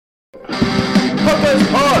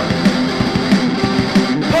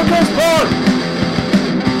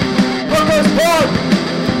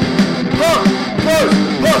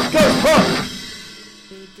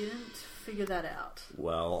didn't figure that out.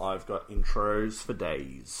 Well, I've got intros for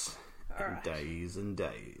days. All and right. days and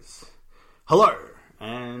days. Hello,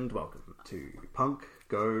 and welcome to Punk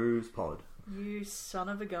Goes Pod. You son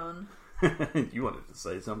of a gun. You wanted to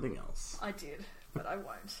say something else. I did, but I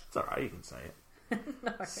won't. It's alright, you can say it.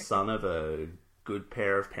 No. Son of a good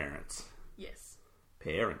pair of parents. Yes.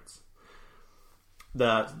 Parents.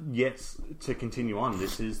 Yes, to continue on,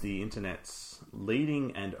 this is the internet's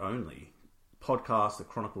leading and only podcast that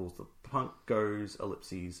chronicles the Punk Goes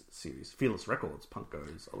Ellipses series. Fearless Records Punk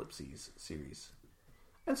Goes Ellipses series.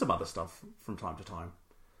 And some other stuff from time to time.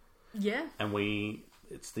 Yeah. And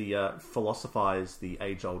it's the philosophize the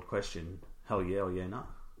age-old question, hell yeah or yeah nah.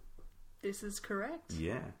 This is correct.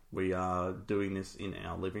 Yeah, we are doing this in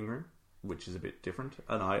our living room, which is a bit different.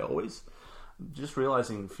 And I always, just feel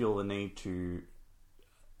the need to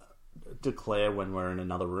declare when we're in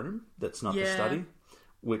another room that's not the study,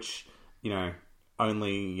 which,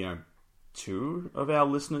 only, two of our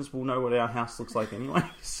listeners will know what our house looks like anyway.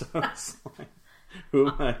 So it's like, who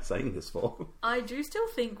am I saying this for? I do still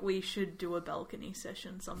think we should do a balcony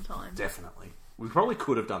session sometime. Definitely. We probably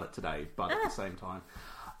could have done it today, but at the same time,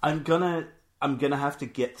 I'm gonna have to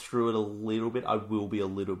get through it a little bit. I will be a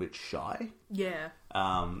little bit shy. Yeah.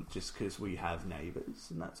 Just because we have neighbours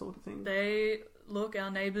and that sort of thing.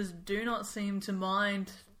 Our neighbours do not seem to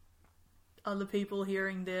mind other people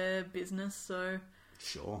hearing their business, so...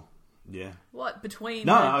 Sure. Yeah. What,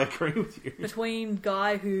 I agree with you. Between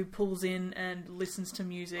guy who pulls in and listens to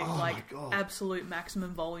music, my God. absolute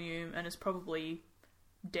maximum volume, and is probably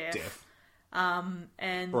deaf.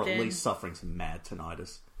 And or at then, least suffering some mad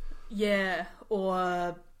tinnitus. Yeah,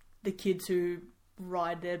 or the kids who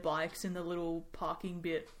ride their bikes in the little parking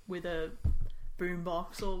bit with a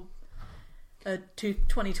boombox, or a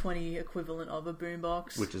 2020 equivalent of a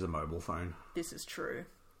boombox. Which is a mobile phone. This is true.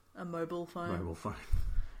 A mobile phone. Mobile phone.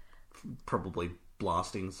 Probably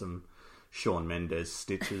blasting some Shawn Mendes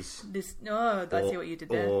stitches. I see what you did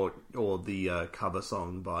there. Or the cover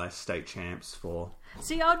song by State Champs for...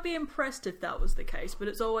 See, I'd be impressed if that was the case, but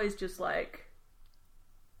it's always just like...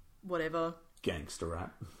 whatever. Gangster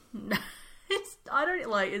rap.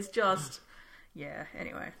 It's just... Yeah,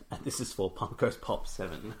 anyway. And this is for Punk Goes Pop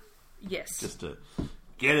 7. Yes. Just to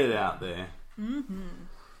get it out there. Mm-hmm.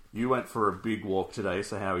 You went for a big walk today,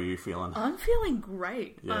 so how are you feeling? I'm feeling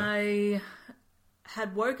great. Yeah. I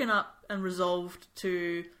had woken up and resolved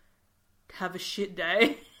to have a shit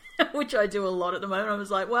day, which I do a lot at the moment. I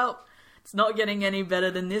was like, well, it's not getting any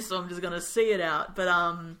better than this, so I'm just going to see it out. But,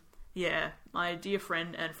 my dear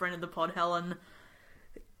friend and friend of the pod, Helen,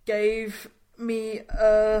 gave me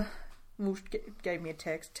a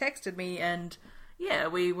text, texted me, and... yeah,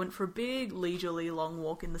 we went for a big, leisurely, long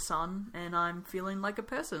walk in the sun, and I'm feeling like a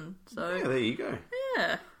person. So yeah, there you go.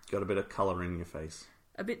 Yeah. Got a bit of colour in your face.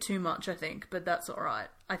 A bit too much, I think, but that's alright.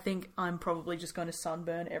 I think I'm probably just going to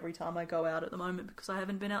sunburn every time I go out at the moment, because I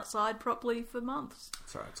haven't been outside properly for months.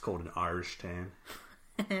 It's alright, it's called an Irish tan.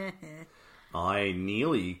 I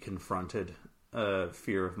nearly confronted a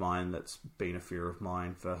fear of mine that's been a fear of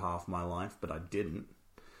mine for half my life, but I didn't.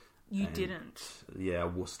 You didn't? Yeah, I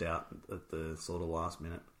wussed out at the sort of last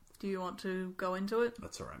minute. Do you want to go into it?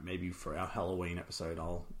 That's alright. Maybe for our Halloween episode,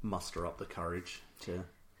 I'll muster up the courage to...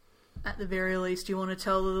 At the very least, do you want to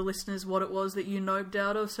tell the listeners what it was that you noped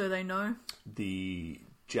out of so they know? The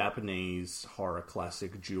Japanese horror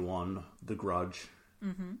classic Ju-on, The Grudge.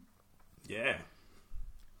 Mm-hmm. Yeah.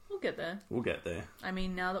 We'll get there. We'll get there. I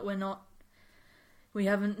mean, now that we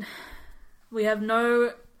have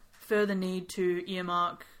no further need to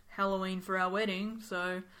earmark Halloween for our wedding,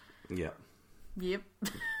 so... Yep.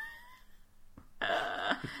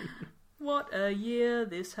 What a year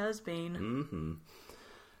this has been. Mm-hmm.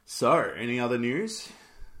 So, any other news?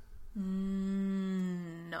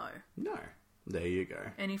 No. No. There you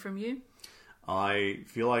go. Any from you? I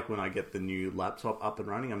feel like when I get the new laptop up and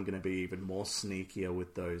running, I'm going to be even more sneakier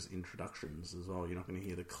with those introductions as well. You're not going to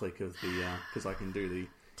hear the click of the... because I can do the...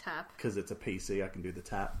 Tap. Because it's a PC, I can do the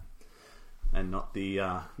tap. And not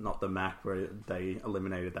the Mac where they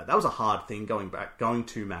eliminated that. That was a hard thing going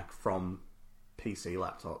to Mac from PC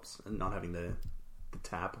laptops and not having the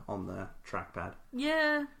tap on the trackpad.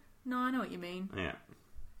 Yeah. No, I know what you mean.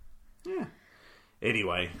 Yeah.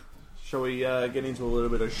 Anyway, shall we get into a little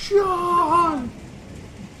bit of Sean?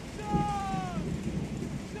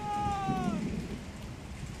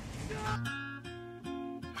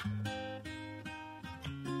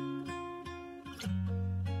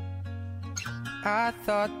 I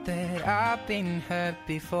thought that I've been hurt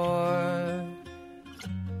before,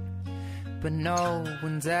 but no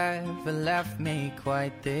one's ever left me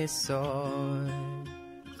quite this sore.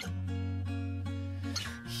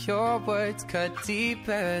 Your words cut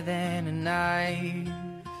deeper than a knife.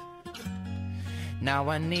 Now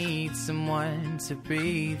I need someone to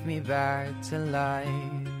breathe me back to life.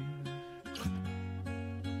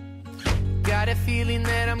 Got a feeling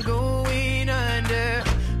that I'm going under,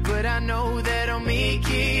 but I know that I'll make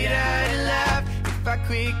it out alive if I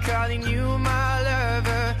quit calling you my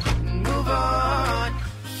lover and move on.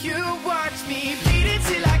 You watch me bleed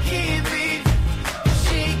until I can't breathe,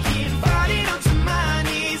 shaking, falling onto my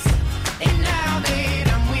knees. And now that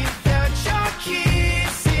I'm without your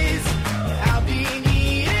kisses, I'll be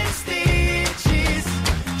needing stitches,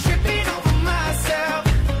 tripping over myself,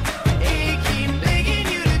 aching, begging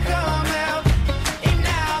you to come out. And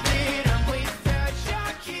now that I'm without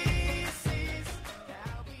your kisses,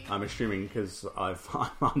 I'll be... I'm assuming because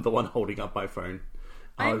I'm the one holding up my phone.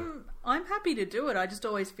 I'm happy to do it. I just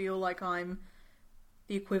always feel like I'm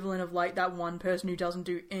the equivalent of like that one person who doesn't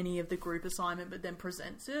do any of the group assignment but then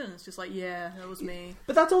presents it, and it's just like, yeah, that was me.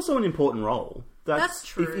 But that's also an important role. That's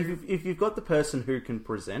true. If you've got the person who can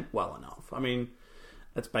present well enough, I mean,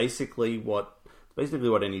 that's basically what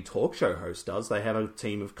any talk show host does. They have a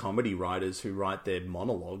team of comedy writers who write their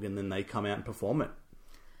monologue and then they come out and perform it.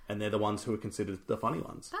 And they're the ones who are considered the funny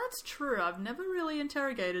ones. That's true. I've never really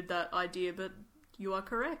interrogated that idea, but you are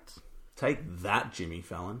correct. Take that, Jimmy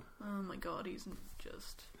Fallon. Oh my god, he's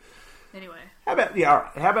just... Anyway. All right.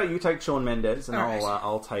 How about you take Shawn Mendes and All right.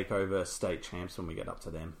 I'll take over state champs when we get up to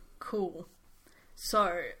them. Cool.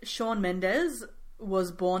 So, Shawn Mendes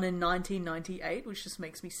was born in 1998, which just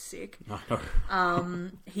makes me sick. I know.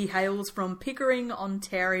 He hails from Pickering,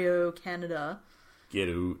 Ontario, Canada. Get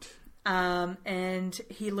out. And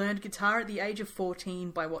he learned guitar at the age of 14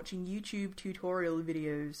 by watching YouTube tutorial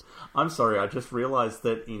videos. I'm sorry, I just realised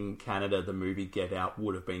that in Canada the movie Get Out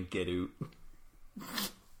would have been Get Out.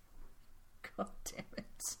 God damn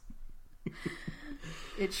it.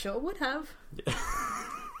 It sure would have.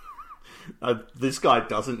 This guy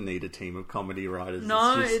doesn't need a team of comedy writers.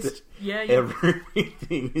 No,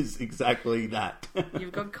 everything is exactly that.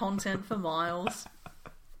 You've got content for miles.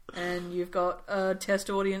 And you've got a test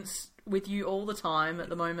audience with you all the time at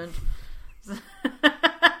the moment.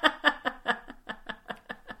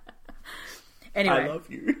 Anyway. I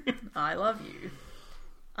love you. I love you.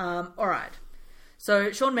 Alright.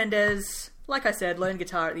 So, Shawn Mendes, like I said, learned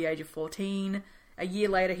guitar at the age of 14. A year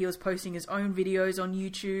later, he was posting his own videos on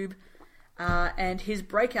YouTube. And his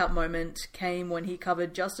breakout moment came when he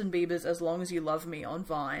covered Justin Bieber's As Long As You Love Me on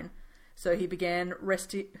Vine. So he began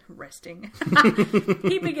resting.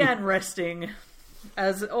 He began resting,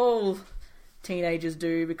 as all teenagers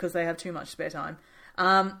do because they have too much spare time.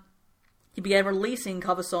 He began releasing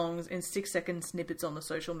cover songs in 6-second snippets on the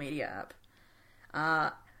social media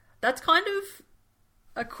app. That's kind of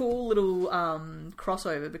a cool little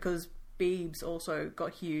crossover because Biebs also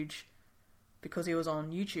got huge because he was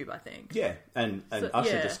on YouTube, I think. Yeah, and So,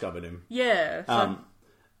 Usher yeah. discovered him. Yeah. So,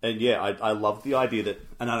 And yeah, I love the idea that,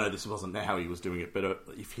 and I know this wasn't how he was doing it, but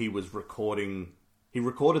if he was recording, he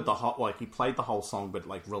recorded he played the whole song, but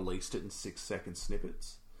like released it in 6-second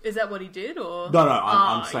snippets. is that what he did, or No,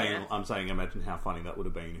 I'm saying, yeah. I'm saying, imagine how funny that would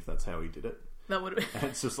have been if that's how he did it. That would have been...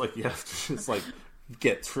 And it's just like you have to just like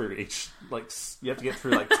get through each, like you have to get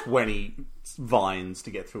through like 20 vines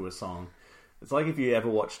to get through a song. It's like if you ever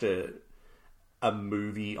watched a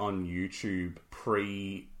movie on YouTube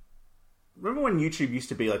Remember when YouTube used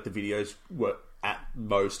to be like the videos were at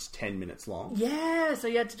most 10 minutes long? Yeah, so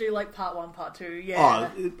you had to do like part 1, part 2. Yeah.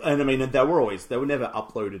 Oh, and I mean, they were never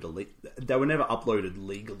uploaded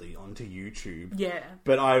legally onto YouTube. Yeah.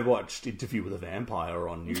 But I watched Interview with a Vampire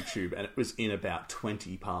on YouTube, and it was in about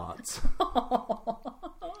 20 parts.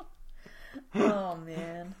 Oh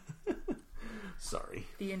man. Sorry.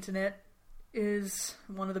 The internet is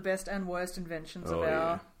one of the best and worst inventions of Oh,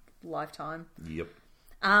 our lifetime. Yep.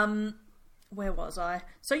 Where was I?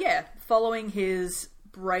 So yeah, following his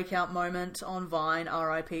breakout moment on Vine,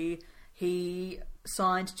 RIP, he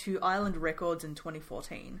signed to Island Records in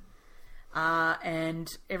 2014.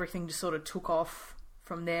 And everything just sort of took off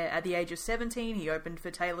from there. At the age of 17, he opened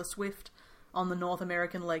for Taylor Swift on the North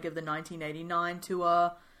American leg of the 1989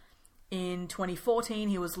 tour. In 2014,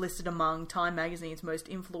 he was listed among Time magazine's most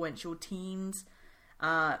influential teens,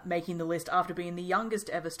 making the list after being the youngest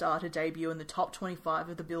ever star to debut in the top 25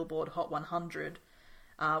 of the Billboard Hot 100,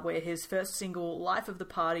 where his first single, Life of the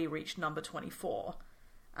Party, reached number 24.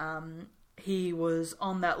 He was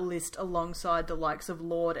on that list alongside the likes of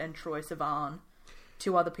Lorde and Troye Sivan,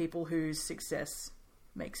 two other people whose success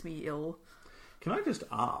makes me ill. Can I just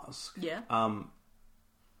ask? Yeah.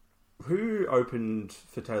 Who opened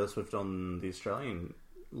for Taylor Swift on the Australian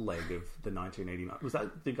leg of the 1989. Was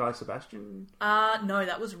that the Guy Sebastian? No,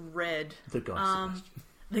 that was Red. The Guy Sebastian.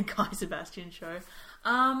 The Guy Sebastian show.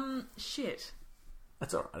 Shit.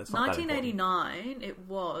 That's alright. It's not 1989, it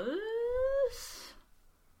was...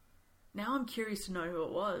 Now I'm curious to know who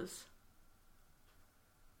it was.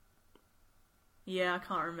 Yeah, I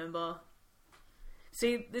can't remember.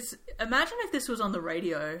 See, imagine if this was on the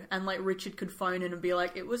radio and, like, Richard could phone in and be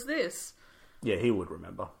like, it was this. Yeah, he would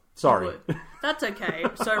remember. Sorry. That's okay.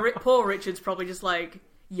 So poor Richard's probably just, like,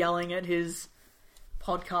 yelling at his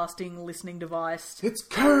podcasting listening device. It's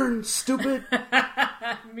Kern, stupid!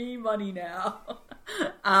 Me money now.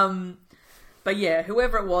 But yeah,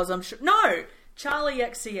 whoever it was, I'm sure... No! Charlie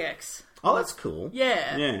XCX. Oh, that's cool.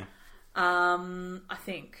 Yeah. Yeah. I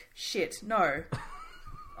think. Shit, no.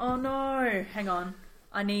 Oh no, hang on.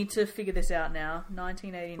 I need to figure this out now.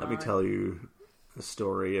 1989. Let me tell you a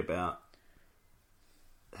story about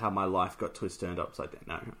how my life got turned upside down.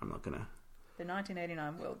 No, I'm not going to. The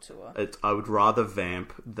 1989 World Tour. I would rather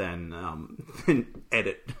vamp than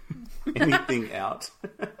edit anything out.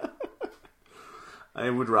 I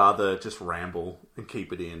would rather just ramble and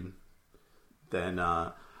keep it in than...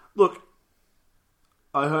 Look,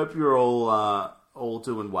 I hope you're all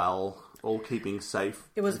doing well, all keeping safe.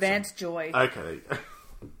 It was Vance Joy. Okay.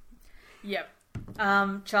 Yep.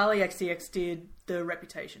 Charlie XCX did the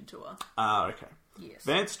Reputation tour. Okay. Yes.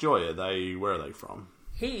 Vance Joy, where are they from?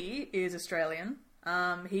 He is Australian.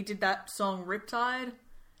 He did that song Riptide.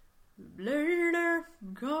 Later,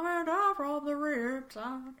 coming down from the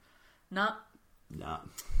Riptide. Nah.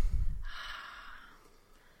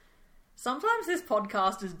 Sometimes this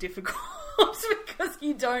podcast is difficult because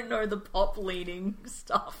you don't know the pop leaning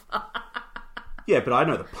stuff. Yeah, but I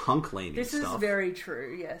know the punk leaning This stuff. is very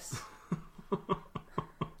true, yes.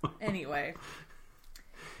 Anyway.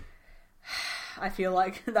 I feel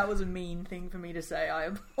like that was a mean thing for me to say. I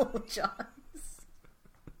apologise.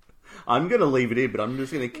 I'm going to leave it in, but I'm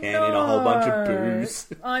just going to can in a whole bunch of boos.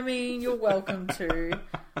 I mean, you're welcome to.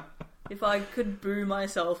 If I could boo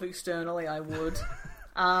myself externally, I would.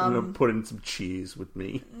 I'm going to put in some cheers with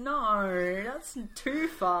me. No, that's too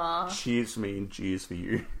far. Cheers for me and cheers for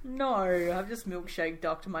you. No, I've just milkshake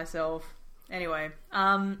ducked myself. Anyway,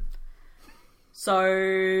 so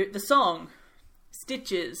the song,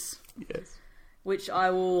 Stitches. Yes. Which I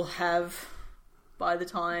will have by the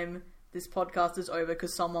time this podcast is over,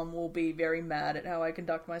 because someone will be very mad at how I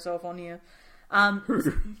conduct myself on here. I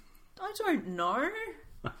don't know.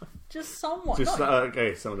 Just someone.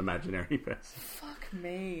 Okay, someone imaginary person. Fuck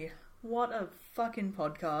me. What a fucking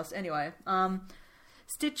podcast. Anyway,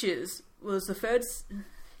 Stitches was the third...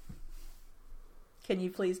 Can you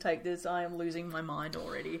please take this? I am losing my mind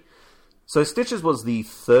already. So Stitches was the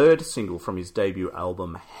third single from his debut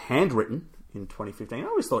album, Handwritten, in 2015. I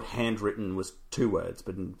always thought handwritten was 2 words,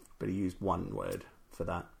 but he used 1 word for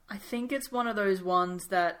that. I think it's one of those ones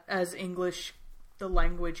that, as English, the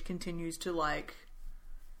language continues to, like,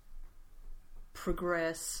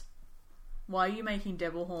 progress. Why are you making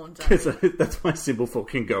devil horns at me? That's my symbol for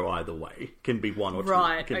can go either way. Can be 1 or 2.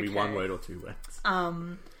 Right, Can be okay. 1 word or 2 words.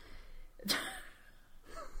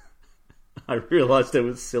 I realised it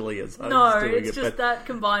was silly as I was doing it. No, it's just that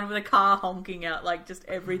combined with a car honking out, like, just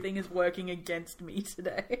everything is working against me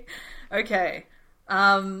today. Okay.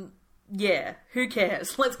 Yeah, who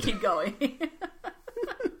cares? Let's keep going.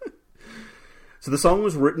 So the song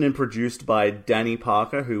was written and produced by Danny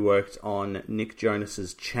Parker, who worked on Nick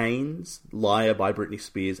Jonas's Chains, Liar by Britney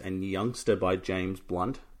Spears, and Youngster by James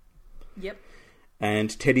Blunt. Yep.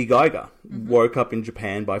 And Teddy Geiger, Woke Up in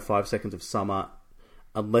Japan by 5 Seconds of Summer,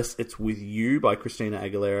 Unless It's With You by Christina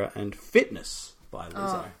Aguilera, and Fitness by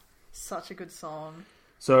Lizzo. Oh, such a good song.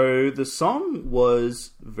 So the song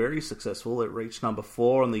was very successful. It reached number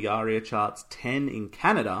 4 on the ARIA charts, 10 in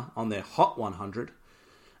Canada on their Hot 100.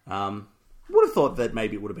 Would have thought that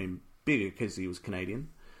maybe it would have been bigger because he was Canadian.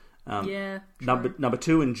 Yeah. Number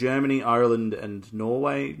 2 in Germany, Ireland, and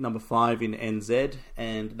Norway. Number 5 in NZ,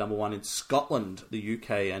 and number 1 in Scotland, the UK,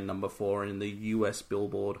 and number 4 in the US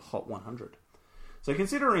Billboard Hot 100. So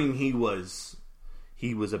considering he was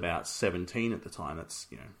about 17 at the time, that's,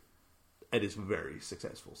 you know, it is a very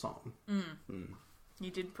successful song.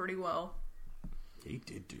 You did pretty well. He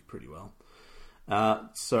did do pretty well.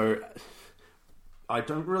 So I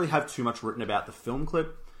don't really have too much written about the film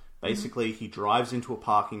clip. Basically, he drives into a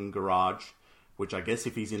parking garage, which I guess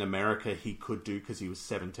if he's in America, he could do because he was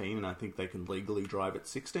 17, and I think they can legally drive at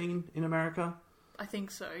 16 in America. I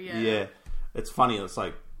think so, yeah. Yeah. It's funny. It's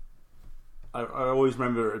like, I always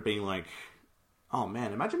remember it being like, oh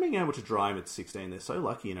man, imagine being able to drive at 16. They're so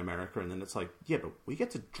lucky in America. And then it's like, yeah, but we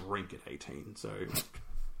get to drink at 18. So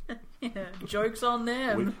Yeah, joke's on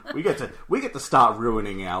them. We get to start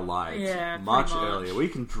ruining our lives much pretty much. earlier. We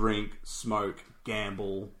can drink, smoke,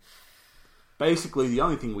 gamble. Basically, the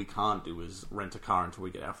only thing we can't do is rent a car until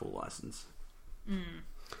we get our full license.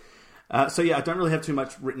 So yeah, I don't really have too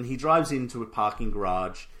much written. He drives into a parking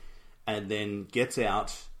garage and then gets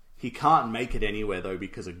out. He can't make it anywhere though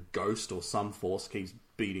because a ghost or some force keeps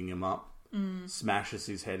beating him up. Smashes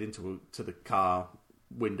his head into the car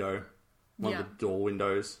window, one of the door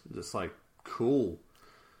windows. Just like, cool.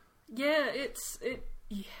 Yeah,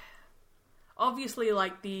 yeah. Obviously,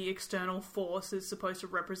 like, the external force is supposed to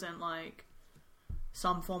represent, like,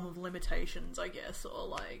 some form of limitations, I guess, or,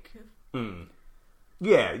 like...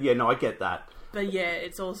 Yeah, no, I get that. But, yeah,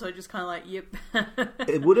 it's also just kind of like, yep.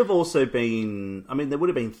 It would have also been... I mean, there would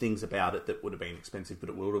have been things about it that would have been expensive, but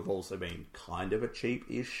it would have also been kind of a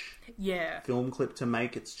cheap-ish film clip to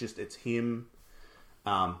make. It's him...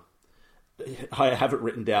 I have it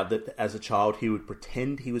written down that as a child he would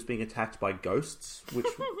pretend he was being attacked by ghosts, which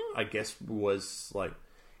I guess was like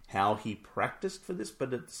how he practiced for this.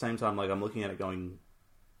 But at the same time, like, I'm looking at it going,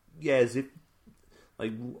 yeah, as if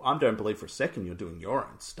like I don't believe for a second you're doing your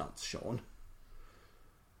own stunts, Sean.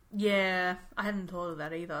 Yeah, I hadn't thought of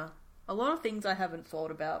that either. A lot of things I haven't thought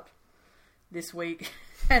about this week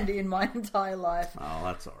and in my entire life. Oh,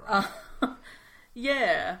 that's alright.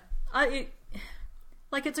 Yeah,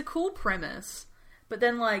 it's a cool premise, but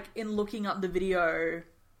then, like, in looking up the video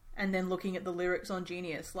and then looking at the lyrics on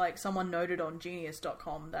Genius, like, someone noted on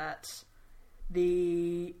Genius.com that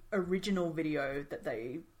the original video that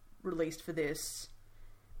they released for this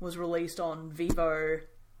was released on Vivo.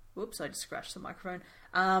 Whoops, I just scratched the microphone.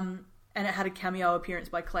 And it had a cameo appearance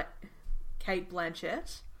by Kate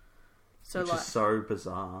Blanchett. So, which like, is so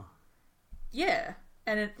bizarre. Yeah,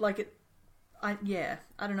 and I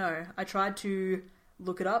don't know. I tried to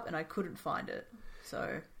look it up and I couldn't find it.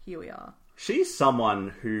 So here we are. She's someone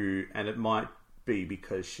who, and it might be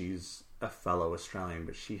because she's a fellow Australian,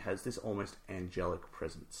 but she has this almost angelic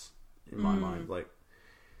presence in my mind. Like,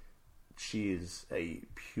 she is a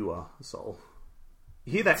pure soul.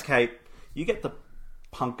 You hear that, Kate? You get the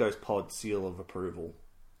Punk Goes Pod seal of approval.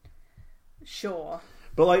 Sure.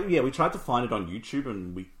 But, like, yeah, we tried to find it on YouTube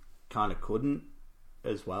and we kind of couldn't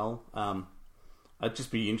as well. I'd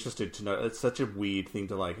just be interested to know. It's such a weird thing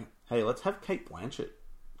to, like, hey, let's have Kate Blanchett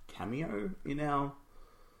cameo in our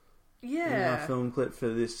film clip for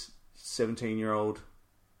this 17-year-old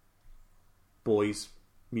boy's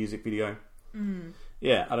music video.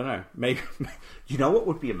 Yeah, I don't know. Maybe, you know what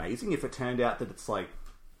would be amazing if it turned out that it's like,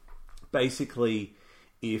 basically,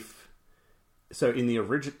 so in the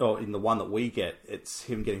original, or in the one that we get, it's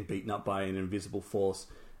him getting beaten up by an invisible force.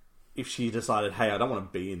 If she decided, hey, I don't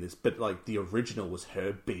want to be in this, but, like, the original was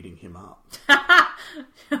her beating him up.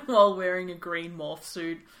 While wearing a green morph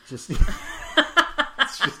suit. It's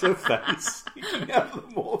just her face sticking out of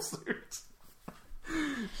the morph suit.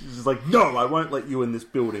 She's just like, no, I won't let you in this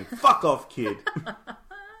building. Fuck off, kid.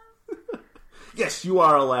 Yes, you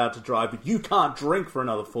are allowed to drive, but you can't drink for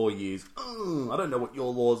another 4 years. I don't know what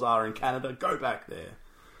your laws are in Canada. Go back there.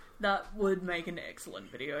 That would make an excellent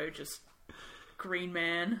video. Just Green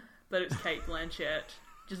Man, but it's Kate Blanchett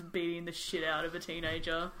just beating the shit out of a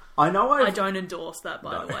teenager. I know I don't endorse that,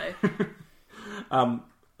 by the way.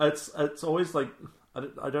 It's always like,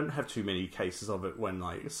 I don't have too many cases of it when,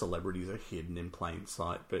 like, celebrities are hidden in plain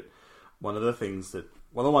sight, but one of the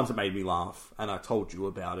ones that made me laugh, and I told you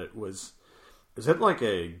about it, was it like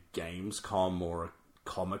a Gamescom or a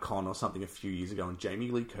Comic-Con or something a few years ago, and Jamie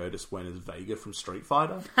Lee Curtis went as Vega from Street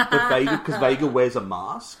Fighter, because Vega wears a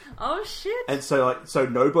mask. Oh shit! And so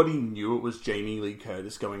nobody knew it was Jamie Lee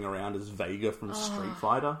Curtis going around as Vega from Street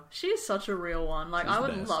Fighter. She is such a real one. Like, She's I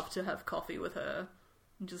would the best. love to have coffee with her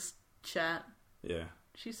and just chat. Yeah,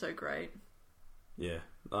 She's so great. yeah.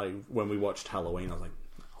 Like, when we watched Halloween, I was like,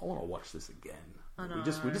 I want to watch this again. I know.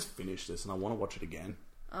 We just finished this, and I want to watch it again.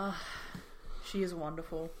 She is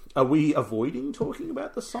wonderful. Are we avoiding talking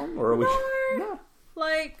about the song, or are we? No.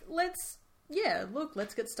 Like, let's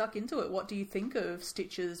get stuck into it. What do you think of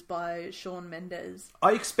Stitches by Shawn Mendes?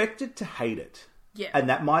 I expected to hate it. Yeah. And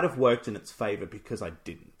that might have worked in its favour because I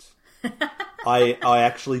didn't. I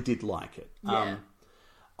actually did like it. Yeah.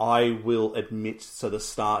 I will admit, so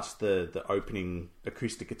the opening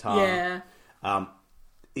acoustic guitar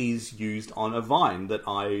is used on a Vine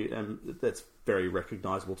that's very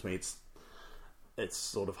recognisable to me. It's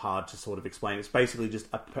sort of hard to sort of explain. It's basically just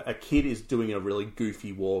a kid is doing a really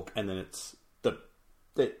goofy walk, and then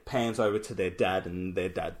it pans over to their dad, and their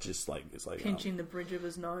dad just is like Pinching the bridge of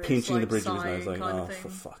his nose. pinching the bridge of his nose, like, kind oh, of thing. for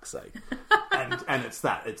fuck's sake. and it's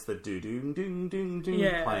the do-doom, doom, doom, doom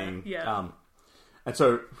Yeah, playing. yeah. And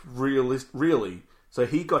so, really, so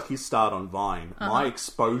he got his start on Vine. My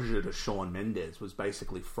exposure to Shawn Mendes was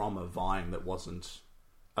basically from a Vine that wasn't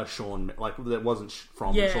a Shawn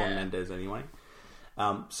from Shawn Mendes anyway.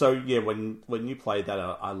 So yeah, when you played that,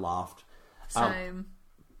 I laughed. Same.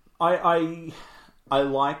 I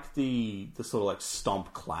like the sort of like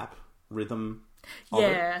stomp clap rhythm.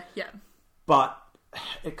 Yeah. But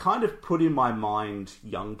it kind of put in my mind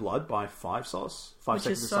Youngblood by Five Sauce. Which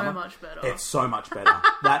is so much better. It's so much better.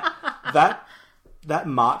 that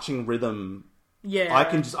marching rhythm. Yeah. I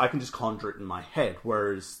can just conjure it in my head.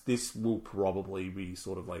 Whereas this will probably be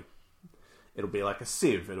sort of like, it'll be like a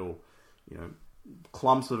sieve. It'll,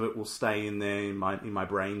 clumps of it will stay in there in my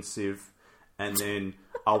brain sieve, and then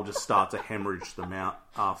I'll just start to hemorrhage them out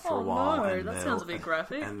after a while. No, and that sounds a bit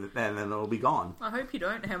graphic. And then it'll be gone. I hope you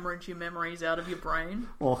don't hemorrhage your memories out of your brain.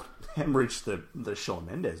 Well, hemorrhage the Shawn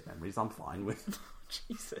Mendes memories, I'm fine with.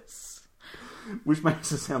 Jesus. Which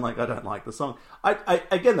makes it sound like I don't like the song. I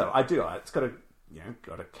again though, I do. It's got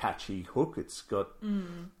a catchy hook. It's got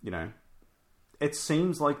it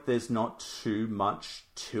seems like there's not too much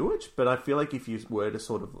to it, but I feel like if you were to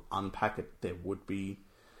sort of unpack it, there would be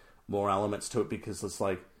more elements to it, because it's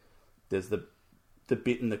like there's the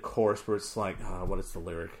bit in the chorus where it's like, what is the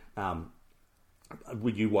lyric?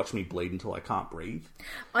 Would you watch me bleed until I can't breathe?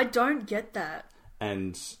 I don't get that.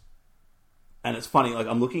 And it's funny, like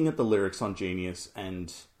I'm looking at the lyrics on Genius,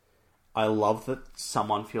 and I love that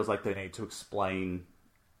someone feels like they need to explain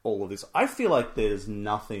all of this. I feel like there's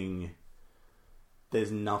nothing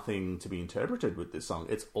to be interpreted with this song.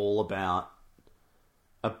 It's all about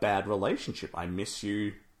a bad relationship. I miss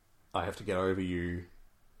you. I have to get over you.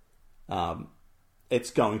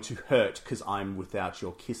 It's going to hurt because I'm without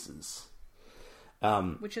your kisses.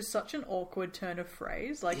 Which is such an awkward turn of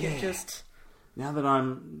phrase. Like, it just... Now that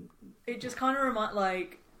I'm... It just kind of reminds,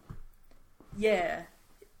 like... Yeah.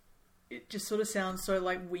 It just sort of sounds so,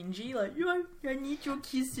 like, whingy. Like, I need your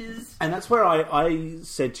kisses. And that's where I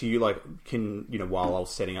said to you, like, while I was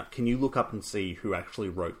setting up, can you look up and see who actually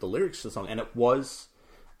wrote the lyrics to the song? And it was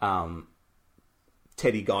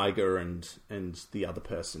Teddy Geiger and the other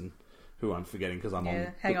person who I'm forgetting because I'm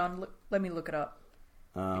on... Hang on. Let me look it up.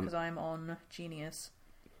 Because I'm on Genius.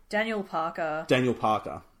 Daniel Parker.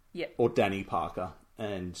 Yeah. Or Danny Parker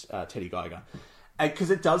and Teddy Geiger.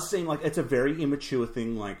 Because it does seem like it's a very immature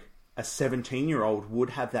thing, like a 17-year-old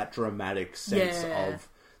would have that dramatic sense of,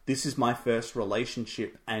 this is my first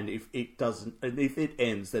relationship, and if it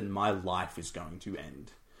ends, then my life is going to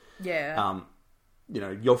end. Yeah.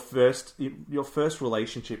 Your first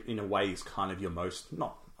relationship in a way is kind of your most, I'm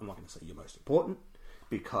not going to say your most important,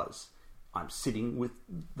 because I'm sitting with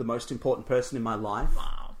the most important person in my life.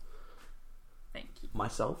 Wow. Thank you.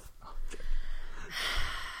 Myself.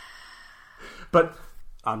 But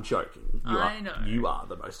I'm joking. I know. You are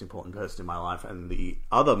the most important person in my life, and the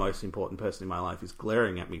other most important person in my life is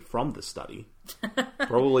glaring at me from the study.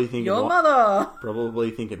 Probably thinking, your mother!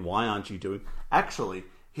 Probably thinking, why aren't you doing... Actually,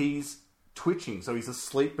 he's twitching, so he's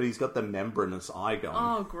asleep, but he's got the membranous eye going.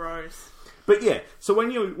 Oh, gross. But yeah, so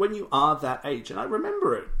when you are that age, and I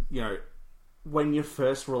remember it, when your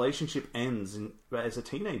first relationship ends as a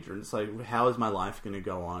teenager, and it's like, how is my life going to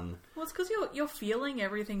go on? Well, it's because you're feeling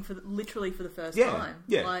everything literally for the first time.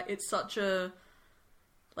 Yeah. Like, it's such a...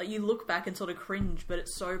 Like, you look back and sort of cringe, but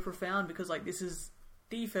it's so profound because, like, this is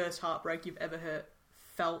the first heartbreak you've ever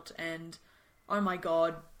felt, and oh my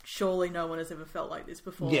god, surely no one has ever felt like this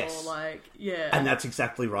before. Yes. Like, yeah. And that's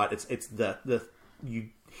exactly right. It's the you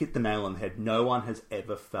hit the nail on the head. No one has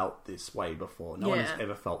ever felt this way before. No one has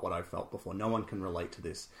ever felt what I felt before. No one can relate to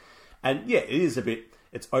this. And yeah,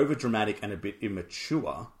 it's over dramatic and a bit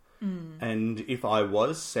immature. And if I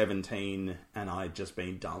was 17 and I'd just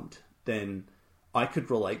been dumped, then I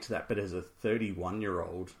could relate to that. But as a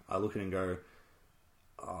 31-year-old, I look at it and go,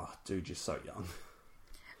 oh, dude, you're so young.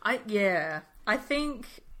 I think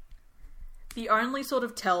the only sort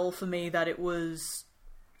of tell for me that it was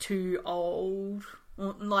too old,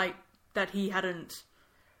 like that he hadn't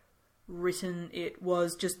written it,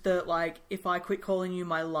 was just that, like, if I quit calling you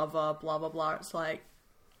my lover, blah blah blah. It's like,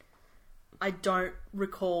 I don't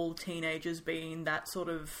recall teenagers being that sort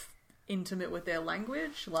of intimate with their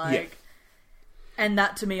language, like, and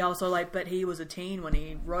that to me also, like, but he was a teen when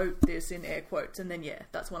he wrote this, in air quotes, and then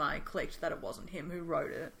that's when I clicked that it wasn't him who wrote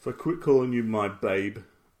it. So I quit calling you my babe,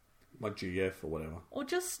 my GF or whatever, or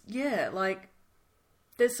just like.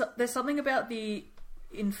 There's something about the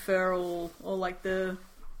inferral, or like the...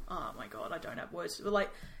 Oh my god, I don't have words. But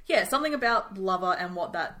like, something about lover and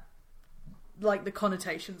what that... Like, the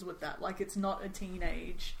connotations with that. Like, it's not a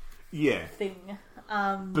teenage thing.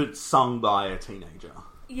 But sung by a teenager.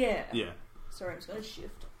 Yeah. Yeah. Sorry, I'm just going to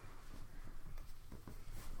shift.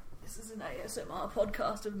 This is an ASMR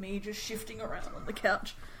podcast of me just shifting around on the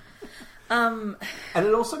couch. And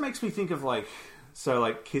it also makes me think of like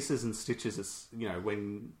kisses and stitches. It's, you know,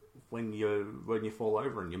 when you fall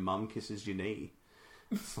over and your mum kisses your knee,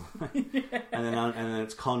 like, and then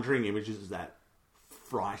it's conjuring images of that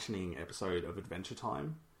frightening episode of Adventure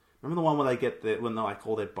Time. Remember the one where when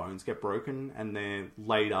all their bones get broken and they're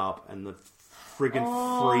laid up and the friggin'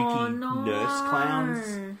 freaky nurse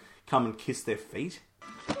clowns come and kiss their feet?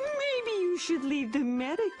 Maybe you should leave the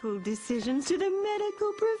medical decisions to the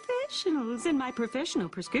medical professionals. And my professional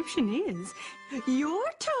prescription is, your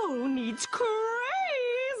toe needs crazy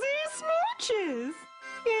smooches.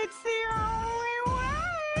 It's the only way.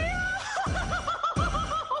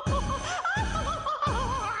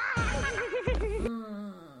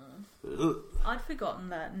 I'd forgotten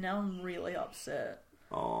that. Now I'm really upset.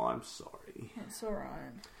 Oh, I'm sorry. It's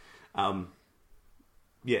alright.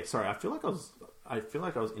 Yeah, sorry. I feel like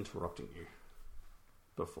I was interrupting you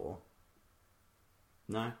before.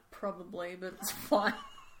 No? Probably, but it's fine.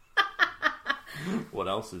 What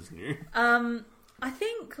else is new? I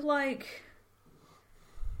think, like,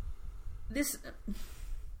 this...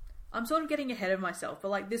 I'm sort of getting ahead of myself, but,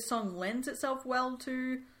 like, this song lends itself well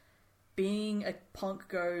to being a Punk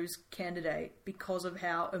Goes candidate because of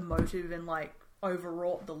how emotive and, like,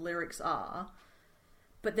 overwrought the lyrics are.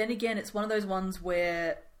 But then again, it's one of those ones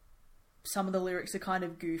where some of the lyrics are kind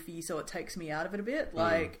of goofy, so it takes me out of it a bit.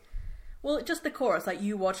 Like, well, just the chorus, like,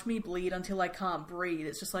 you watch me bleed until I can't breathe.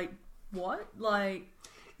 It's just like, what? Like...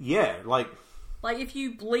 Yeah, like... Like, if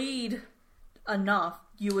you bleed enough,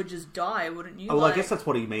 you would just die, wouldn't you? Oh, well, like, I guess that's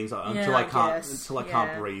what he means. Until I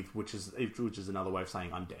can't breathe, which is another way of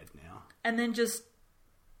saying I'm dead now. And then just...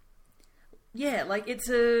 Yeah, like, it's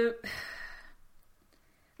a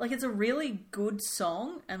really good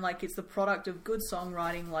song, and, like, it's the product of good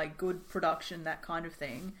songwriting, like, good production, that kind of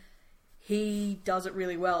thing. He does it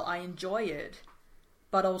really well. I enjoy it.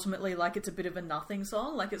 But ultimately, like, it's a bit of a nothing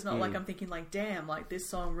song. Like, it's not like I'm thinking, like, damn, like, this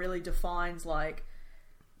song really defines, like,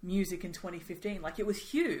 music in 2015. Like, it was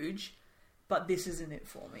huge, but this isn't it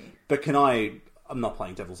for me. But I'm not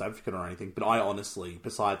playing devil's advocate or anything, but I honestly,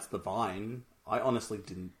 besides The Vine, I honestly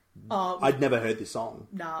didn't... I'd never heard this song.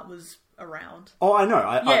 Nah, it was around. Oh, I know.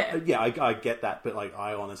 I get that, but, like,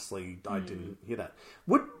 I honestly, I didn't hear that.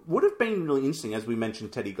 Would have been really interesting, as we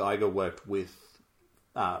mentioned, Teddy Geiger worked with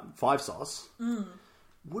Five Sauce.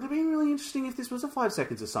 Would have been really interesting if this was a 5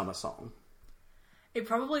 Seconds of Summer song. It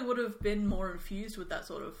probably would have been more infused with that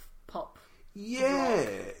sort of pop. Yeah,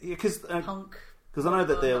 because punk. Because I know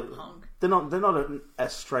that they're not a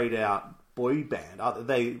straight out boy band. Are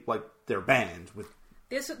they? Like, they're a band with.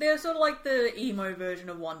 They're sort of like the emo version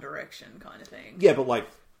of One Direction kind of thing. Yeah, but like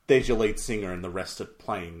there's your lead singer and the rest are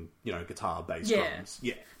playing, you know, guitar, bass, drums.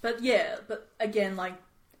 Yeah. But again, like,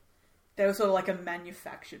 they were sort of like a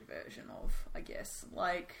manufactured version of, I guess,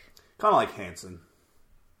 like... Kind of like Hanson.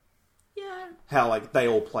 Yeah. How, like, they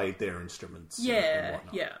all played their instruments. Yeah, and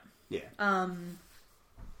yeah. Yeah.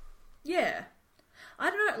 Yeah. I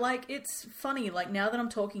don't know, like, it's funny, like, now that I'm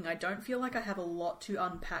talking, I don't feel like I have a lot to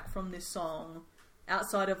unpack from this song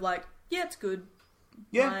outside of, like, yeah, it's good.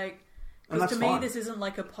 Yeah. Like, because to me, this isn't,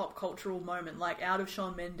 like, a pop cultural moment. Like, out of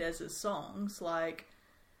Shawn Mendes' songs, like...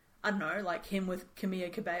 I don't know, like him with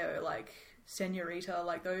Camila Cabello, like Senorita,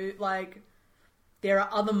 like those, like there are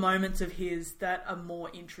other moments of his that are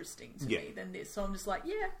more interesting to me than this. So I'm just like,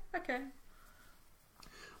 yeah, okay.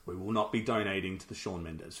 We will not be donating to the Shawn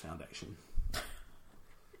Mendes Foundation.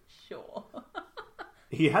 Sure.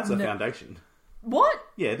 He has a foundation. What?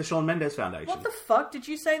 Yeah, the Shawn Mendes Foundation. What the fuck? Did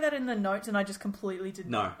you say that in the notes and I just completely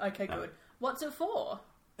didn't? No. Okay, good. What's it for?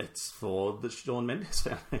 It's for the Shawn Mendes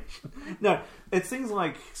Foundation. No, it's things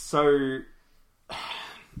like... So,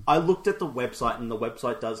 I looked at the website, and the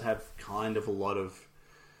website does have kind of a lot of...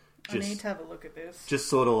 I need to have a look at this. Just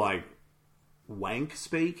sort of like wank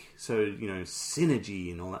speak. So, you know,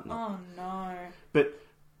 synergy and all that. Oh, no. But,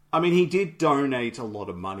 I mean, he did donate a lot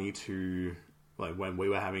of money to... Like, when we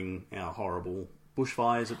were having our horrible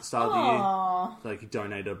bushfires at the start of the year. So, he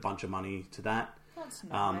donated a bunch of money to that. That's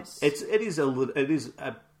nice. It is a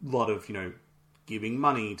lot of, you know, giving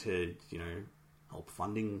money to, you know, help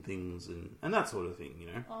funding things and that sort of thing, you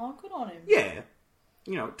know. Oh, good on him. Yeah.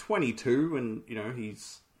 You know, 22 and, you know,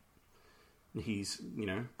 he's, you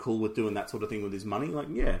know, cool with doing that sort of thing with his money. Like,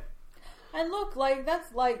 yeah. And look, like,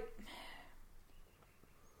 that's like...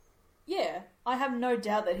 Yeah, I have no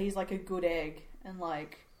doubt that he's like a good egg and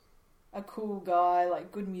like... a cool guy,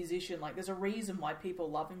 like, good musician. Like, there's a reason why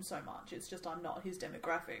people love him so much. It's just I'm not his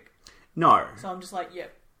demographic. No. So I'm just like,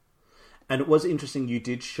 yep. And it was interesting, you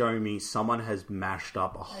did show me someone has mashed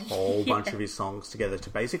up a whole bunch of his songs together to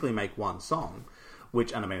basically make one song,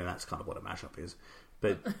 which, and I mean, that's kind of what a mashup is.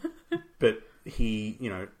 But he,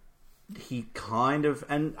 he kind of,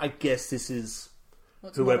 and I guess this is... Well,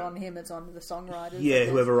 it's not on him, it's on the songwriters. Yeah,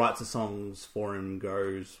 whoever writes the songs for him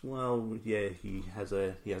goes, well, yeah, he has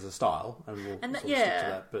a style, and we'll stick to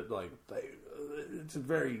that. But like, it's a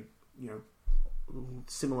very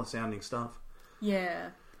similar sounding stuff. Yeah,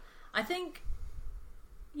 I think,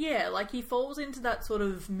 like he falls into that sort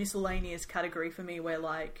of miscellaneous category for me, where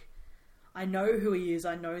like I know who he is,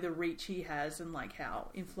 I know the reach he has, and like how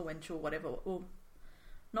influential, whatever. Well,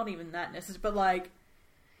 not even that necessarily, but like.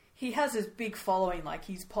 He has this big following, like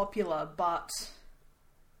he's popular, but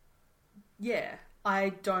yeah, I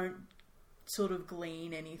don't sort of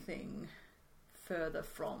glean anything further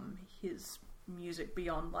from his music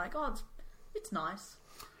beyond like, oh, it's nice.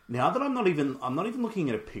 Now that I'm not even looking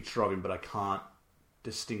at a picture of him, but I can't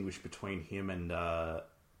distinguish between him and the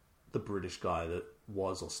British guy that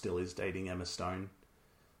was or still is dating Emma Stone.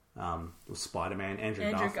 With Spider-Man,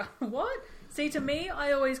 Andrew Garfield. What? See, to me,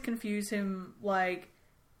 I always confuse him like.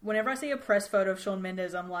 Whenever I see a press photo of Shawn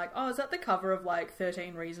Mendes, I'm like, oh, is that the cover of, like,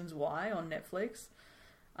 13 Reasons Why on Netflix?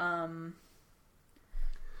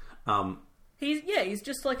 He's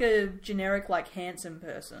just, like, a generic, like, handsome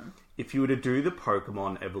person. If you were to do the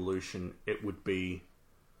Pokemon evolution, it would be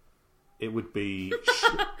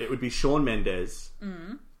Shawn Mendes.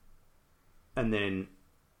 Mm. And then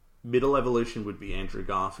middle evolution would be Andrew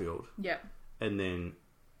Garfield. Yeah. And then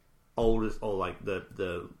oldest, or, like,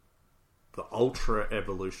 the ultra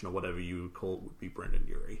evolution or whatever you would call it would be Brendan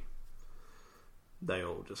Urie. They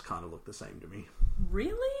all just kind of look the same to me.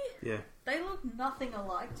 Really? Yeah. They look nothing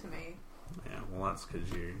alike to me. Yeah, well that's because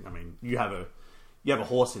you have a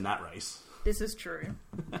horse in that race. This is true.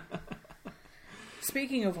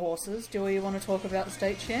 Speaking of horses, do we want to talk about the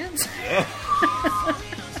state champs? Yeah.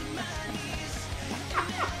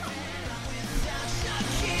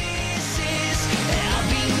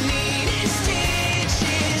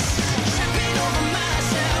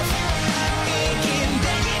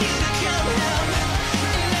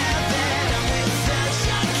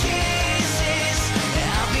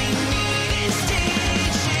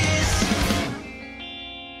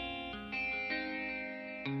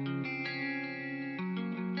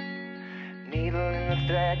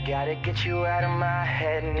 Gotta get you out of my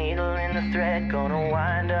head. Needle in the thread, gonna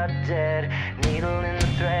wind up dead. Needle in the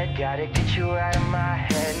thread, gotta get you out of my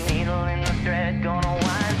head. Needle in the thread, gonna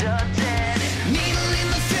wind up dead. Needle in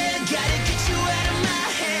the thread, gotta get you out of my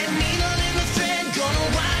head. Needle in the thread, gonna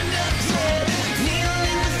wind up dead. Needle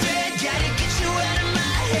in the thread, gotta get you out of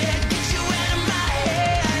my head. Get you out of my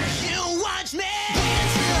head. You watch me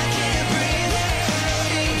until I can't breathe.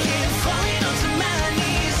 Shaking, falling onto my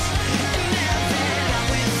knees. And now that I'm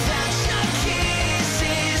without your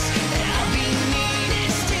kisses, I'll be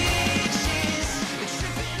needing stitches.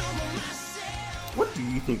 Tripping over myself. What do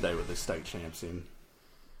you think they were the state champs in?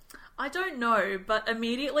 I don't know, but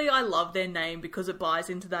immediately I love their name because it buys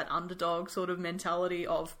into that underdog sort of mentality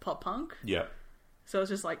of pop punk. Yeah. So it's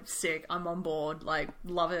just like, sick, I'm on board, like,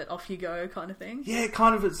 love it, off you go kind of thing. Yeah,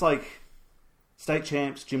 kind of. It's like state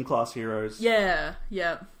champs, gym class heroes. Yeah.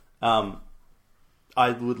 I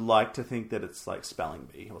would like to think that it's like spelling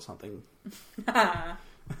bee or something.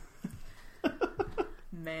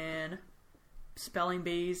 Man, spelling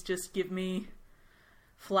bees just give me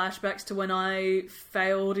flashbacks to when I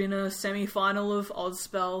failed in a semi-final of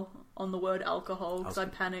Ozspell on the word alcohol because I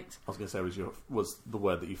panicked. I was going to say was the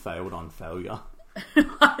word that you failed on failure.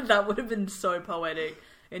 That would have been so poetic.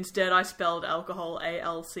 Instead, I spelled alcohol,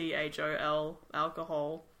 ALCHOL,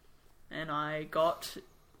 alcohol, and I got,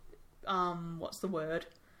 what's the word?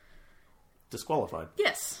 Disqualified.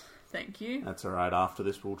 Yes, thank you. That's alright. After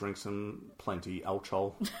this, we'll drink some plenty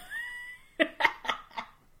alcohol.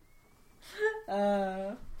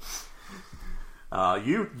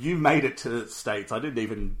 You made it to the States. I didn't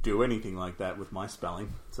even do anything like that with my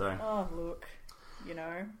spelling. So. Oh, look,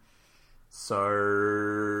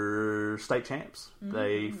 So, state champs. Mm-hmm.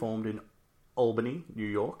 They formed in Albany, New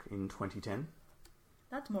York in 2010.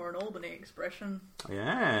 That's more an Albany expression.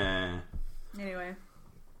 Yeah. Anyway.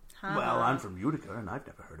 Well, I'm from Utica and I've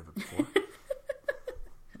never heard of it before.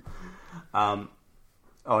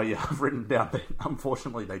 Oh yeah, I've written down that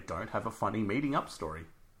unfortunately they don't have a funny meeting up story.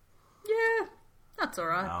 Yeah, that's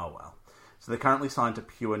alright. Oh well. So they're currently signed to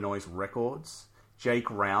Pure Noise Records.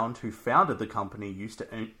 Jake Round, who founded the company, used to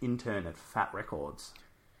intern at Fat Records.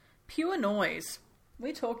 Pure Noise.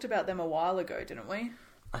 We talked about them a while ago, didn't we?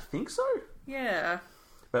 I think so. Yeah.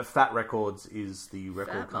 But Fat Records is the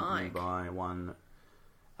record company by one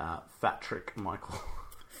Fatrick Michael.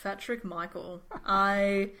 Fatrick Michael.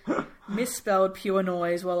 I misspelled pure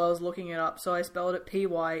noise while I was looking it up, so I spelled it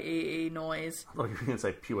P-Y-E-E noise. I thought you were going to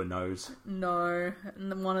say pure nose. No,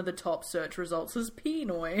 and then one of the top search results is P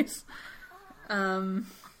noise.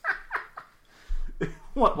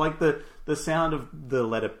 What, like the sound of the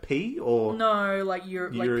letter P, or No, like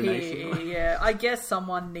Urination? P-E-E, yeah. I guess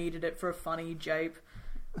someone needed it for a funny jape.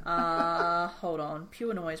 Hold on.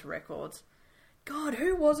 Pure Noise Records. God,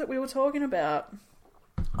 who was it we were talking about?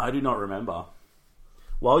 I do not remember.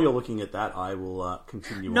 While you're looking at that, I will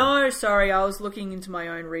continue on. No, sorry, I was looking into my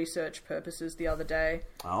own research purposes the other day.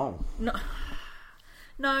 Oh.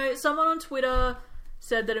 No, someone on Twitter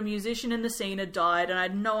said that a musician in the scene had died, and I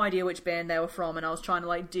had no idea which band they were from, and I was trying to,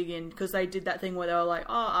 like, dig in, because they did that thing where they were like,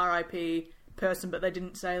 oh, R.I.P. person, but they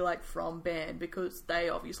didn't say, like, from band, because they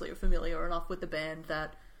obviously are familiar enough with the band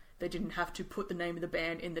that they didn't have to put the name of the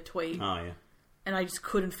band in the tweet. Oh, yeah. And I just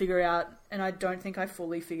couldn't figure out, and I don't think I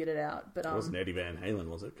fully figured it out. But It wasn't Eddie Van Halen,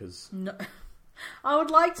 was it? Because no, I would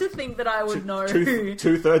like to think that I would know.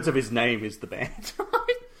 two-thirds of his name is the band.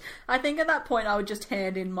 I think at that point I would just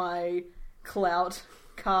hand in my clout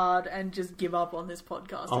card and just give up on this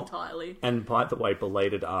podcast entirely. And by the way,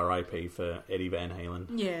 belated R.I.P. for Eddie Van Halen.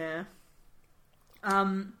 Yeah.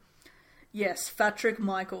 Yes, Fatrick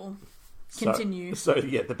Michael. Continue. So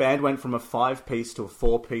yeah, the band went from a 5-piece to a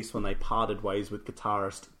 4-piece when they parted ways with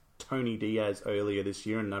guitarist Tony Diaz earlier this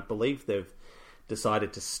year, and I believe they've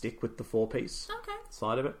decided to stick with the 4-piece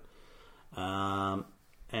side of it.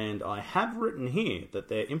 And I have written here that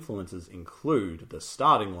their influences include the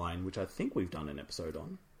Starting Line, which I think we've done an episode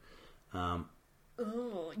on.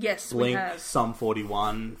 Oh, yes, Blink, we have. Sum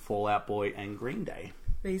 41, Fall Out Boy, and Green Day.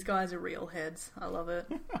 These guys are real heads. I love it.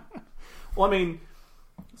 Well, I mean,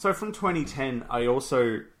 so from 2010,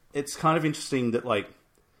 it's kind of interesting that, like,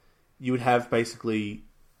 you would have basically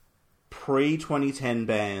pre-2010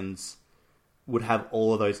 bands would have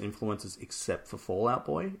all of those influences except for Fall Out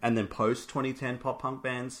Boy, and then post-2010 pop-punk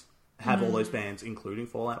bands have all those bands, including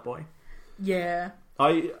Fall Out Boy. Yeah.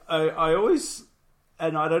 I always,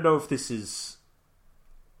 and I don't know if this is,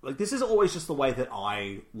 like, this is always just the way that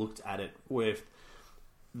I looked at it with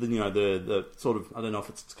the sort of, I don't know if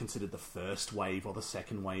it's considered the first wave or the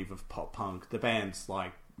second wave of pop punk. The bands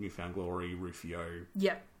like New Found Glory, Rufio,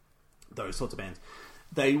 those sorts of bands.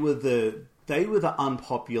 They were the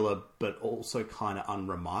unpopular but also kind of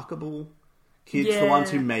unremarkable kids. Yeah. The ones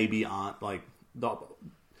who maybe aren't like the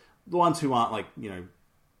ones who aren't like, you know,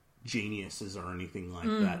 geniuses or anything like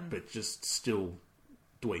that, but just still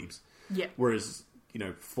dweebs. Yeah. Whereas, you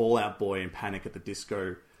know, Fall Out Boy and Panic at the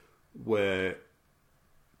Disco were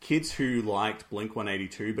kids who liked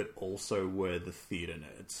Blink-182 but also were the theatre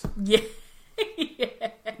nerds. Yeah.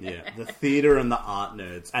 Yeah, the theatre and the art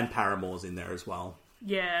nerds. And Paramore's in there as well.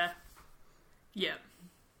 Yeah. Yeah.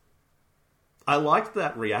 I liked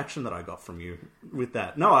that reaction that I got from you with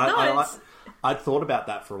that. I'd thought about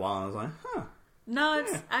that for a while and I was like, huh. No,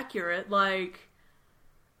 it's accurate. Like,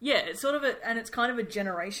 yeah, it's sort of and it's kind of a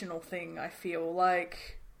generational thing, I feel.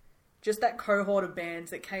 Like, just that cohort of bands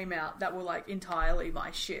that came out that were, like, entirely my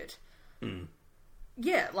shit. Mm.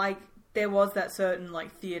 Yeah, like, there was that certain,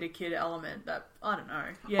 like, theatre kid element that, I don't know.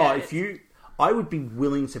 Yeah. I would be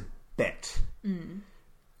willing to bet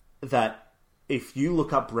that if you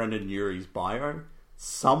look up Brendan Urie's bio,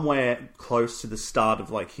 somewhere close to the start of,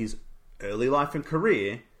 like, his early life and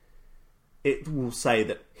career, it will say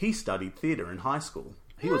that he studied theatre in high school.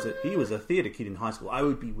 He was a theatre kid in high school. I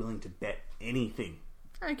would be willing to bet anything.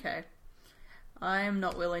 Okay. I am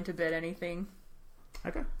not willing to bet anything.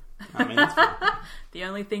 Okay. I mean, that's fine. The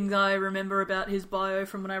only things I remember about his bio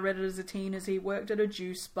from when I read it as a teen is he worked at a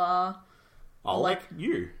juice bar. Like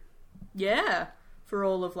you. Yeah. For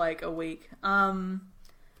all of, like, a week. And,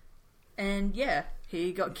 yeah,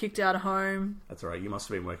 he got kicked out of home. That's all right. You must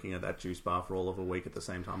have been working at that juice bar for all of a week at the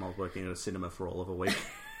same time I was working at a cinema for all of a week.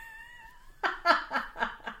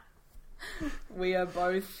 We are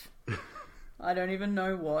both... I don't even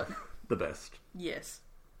know what. The best. Yes.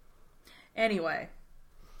 Anyway.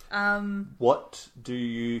 What do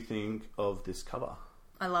you think of this cover?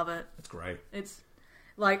 I love it. It's great. It's...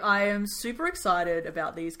 Like, I am super excited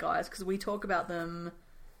about these guys because we talk about them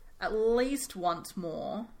at least once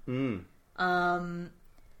more. They're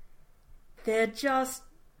just...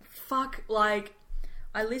 Like,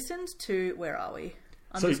 I listened to... Where are we?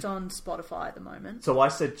 I'm just on Spotify at the moment. So I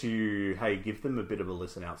said to you, hey, give them a bit of a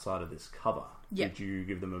listen outside of this cover. Yeah. Did you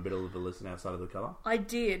give them a bit of a listen outside of the cover? I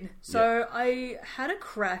did. So I had a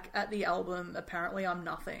crack at the album, Apparently I'm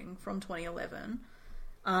Nothing, from 2011.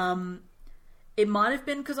 It might have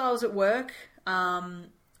been because I was at work.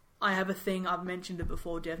 I have a thing, I've mentioned it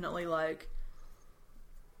before, definitely, like,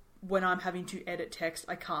 when I'm having to edit text,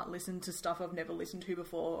 I can't listen to stuff I've never listened to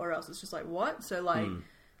before, or else it's just like, what? So, like,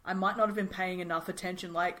 I might not have been paying enough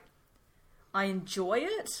attention. Like, I enjoy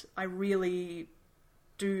it. I really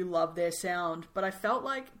do love their sound, but I felt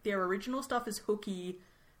like their original stuff is hooky,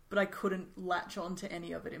 but I couldn't latch on to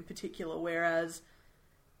any of it in particular, whereas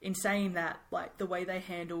in saying that, like, the way they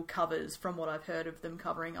handle covers, from what I've heard of them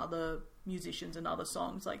covering other musicians and other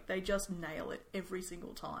songs, like, they just nail it every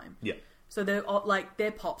single time. Yeah. So they're, like,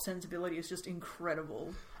 their pop sensibility is just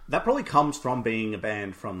incredible. That probably comes from being a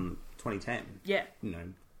band from 2010. Yeah. You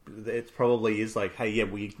know, it probably is like, hey, yeah,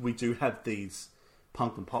 we do have these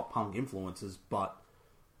punk and pop punk influences, but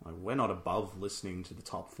like, we're not above listening to the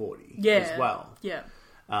top 40 as well. Yeah.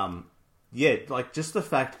 Yeah, like, just the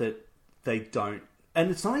fact that they don't... And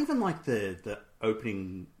it's not even like the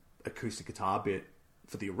opening acoustic guitar bit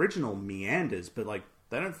for the original meanders, but, like,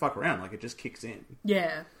 they don't fuck around. Like, it just kicks in.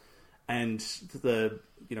 Yeah. And the,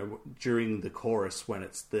 you know, during the chorus when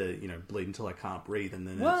it's the, you know, bleed until I can't breathe, and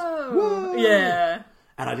then it's... Whoa! Yeah.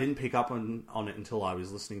 And I didn't pick up on it until I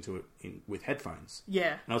was listening to it with headphones.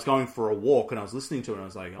 Yeah. And I was going for a walk, and I was listening to it, and I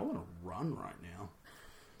was like, I want to run right now.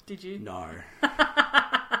 Did you? No.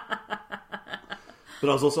 But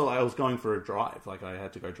I was going for a drive. Like, I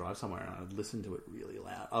had to go drive somewhere, and I listened to it really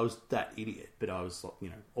loud. I was that idiot, but I was, you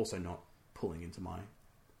know, also not pulling into my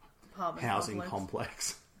Apartment housing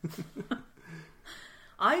complex.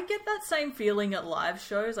 I get that same feeling at live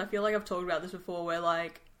shows. I feel like I've talked about this before, where,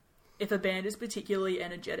 like, if a band is particularly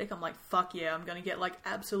energetic, I'm like, fuck yeah, I'm going to get, like,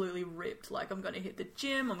 absolutely ripped. Like, I'm going to hit the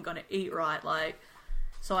gym, I'm going to eat right, like,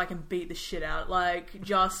 so I can beat the shit out. Like,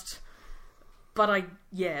 just... But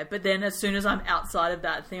then as soon as I'm outside of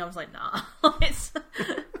that thing, I was like, nah.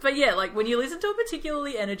 But yeah, like, when you listen to a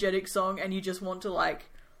particularly energetic song and you just want to, like,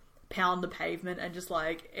 pound the pavement and just,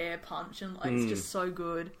 like, air punch, and, like, it's just so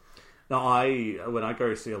good. No, when I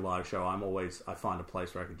go see a live show, I find a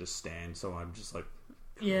place where I can just stand, so I'm just like...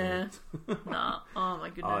 Yeah. Nah. Oh my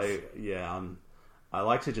goodness. I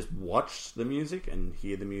like to just watch the music and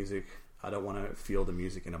hear the music. I don't want to feel the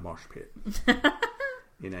music in a mosh pit.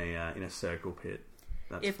 in a circle pit.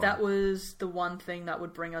 If that was the one thing that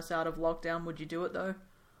would bring us out of lockdown, would you do it though?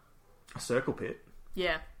 A circle pit?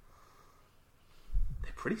 Yeah.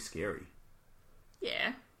 They're pretty scary.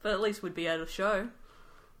 Yeah, but at least we'd be able to show.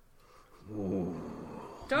 Ooh.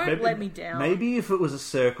 Don't let me down. Maybe if it was a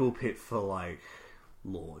circle pit for, like,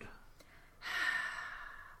 Lord.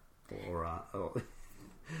 Or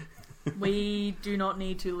we do not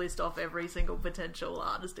need to list off every single potential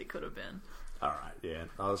artist it could have been. Alright, yeah.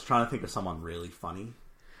 I was trying to think of someone really funny.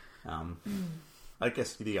 I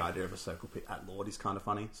guess the idea of a circle pit at Lord is kind of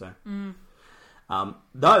funny, so... No,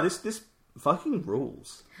 this fucking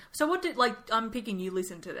rules. So what did, like, I'm picking you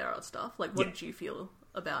listen to their other stuff. Like, what did you feel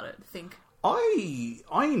about it? Think? I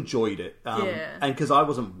enjoyed it. And because I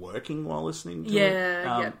wasn't working while listening to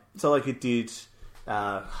it. So, like, it did...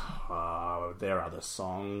 their other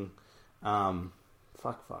song...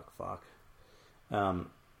 fuck.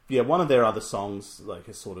 One of their other songs, like,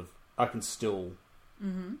 is sort of... I can still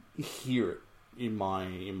hear it in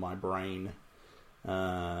my brain.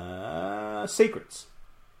 Secrets.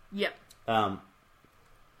 Yep. Like,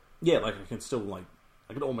 I can still, like...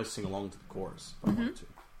 I could almost sing along to the chorus if I wanted to.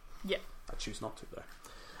 Yep. I choose not to, though.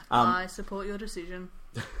 I support your decision.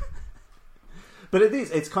 But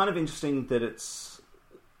it's kind of interesting that it's...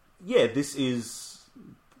 Yeah, this is...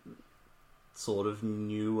 sort of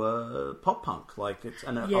newer pop punk, like it's,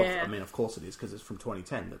 and I mean, of course it is because it's from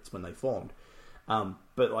 2010. That's when they formed.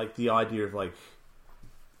 But like the idea of like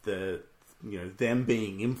them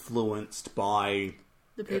being influenced by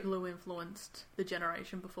the people who influenced the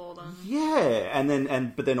generation before them. Yeah,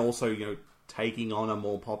 but then also taking on a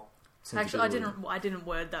more pop sensibility. Actually, I didn't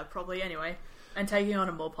word that properly. Anyway, and taking on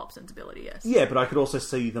a more pop sensibility. Yes. Yeah, but I could also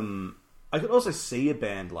see them. I could also see a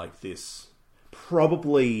band like this.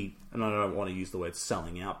 Probably, and I don't want to use the word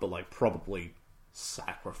selling out, but like probably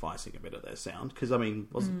sacrificing a bit of their sound because I mean,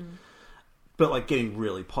 but like getting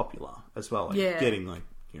really popular as well, like getting like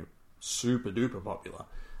super duper popular,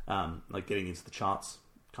 like getting into the charts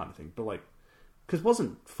kind of thing. But like, because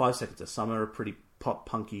wasn't 5 Seconds of Summer a pretty pop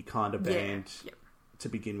punky kind of band to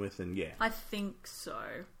begin with? And I think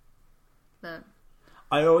so. But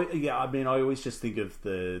I always just think of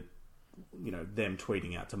the. Them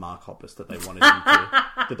tweeting out to Mark Hoppus that they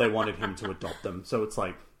wanted him to adopt them. So it's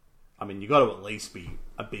like, I mean, you got to at least be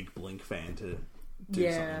a big Blink fan to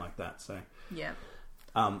do something like that. So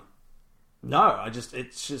no,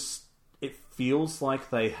 it feels like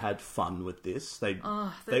they had fun with this. They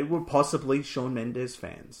were possibly Shawn Mendes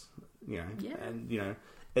fans, and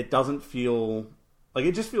it doesn't feel like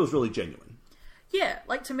it just feels really genuine. Yeah,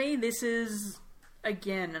 like to me, this is,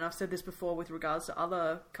 again, and I've said this before with regards to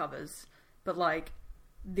other covers, but like,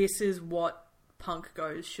 this is what Punk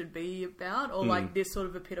Goes should be about, or like, this sort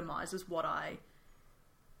of epitomizes what I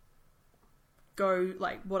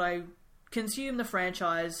consume the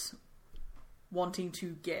franchise wanting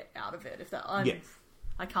to get out of it. If that,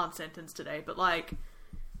 I can't sentence today, but like,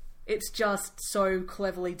 it's just so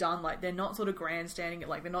cleverly done. Like, they're not sort of grandstanding it.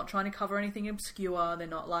 Like, they're not trying to cover anything obscure. They're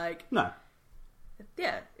not like... No.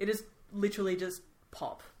 Yeah, it is literally just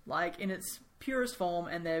pop. Like, in its purest form,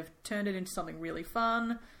 and they've turned it into something really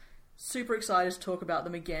fun. Super excited to talk about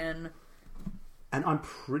them again. And I'm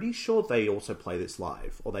pretty sure they also play this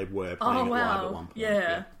live, or they were playing it live at one point.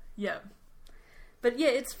 Yeah. But yeah,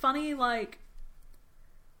 it's funny, like...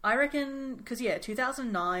 I reckon... Because,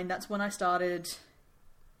 2009, that's when I started...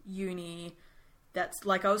 uni. That's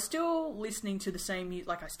like, I was still listening to the same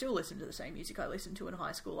like I still listen to the same music I listened to in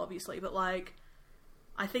high school, obviously, but like,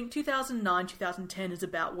 I think 2009 2010 is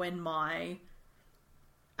about when my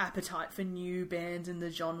appetite for new bands in the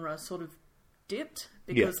genre sort of dipped,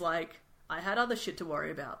 because like, I had other shit to worry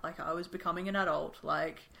about. Like, I was becoming an adult,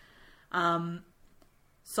 like,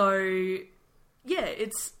 so yeah,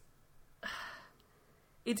 it's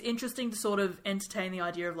interesting to sort of entertain the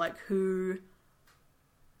idea of like who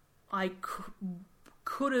I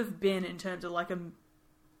could have been in terms of like a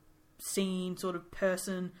scene sort of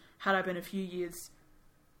person had I been a few years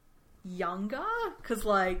younger, because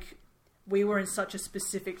like, we were in such a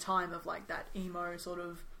specific time of like that emo sort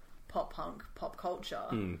of pop punk, pop culture.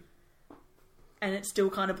 And it still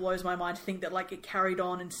kind of blows my mind to think that like, it carried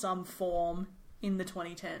on in some form in the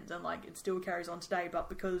 2010s, and like, it still carries on today, but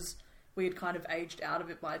because we had kind of aged out of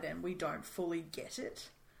it by then, we don't fully get it.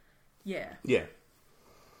 Yeah.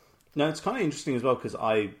 No, it's kind of interesting as well, because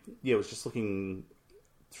I was just looking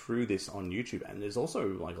through this on YouTube, and there's also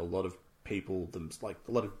like a lot of people, like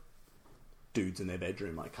a lot of dudes in their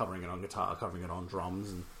bedroom, like covering it on guitar, covering it on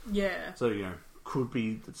drums, and so could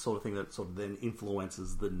be the sort of thing that sort of then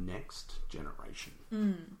influences the next generation. I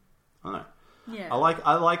don't know. Yeah, I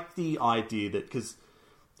like the idea that, because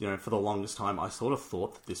for the longest time I sort of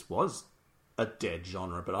thought that this was a dead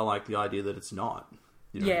genre, but I like the idea that it's not.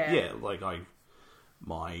 Like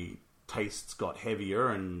my tastes got heavier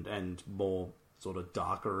and more sort of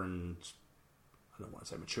darker, and I don't want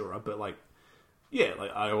to say maturer, but like,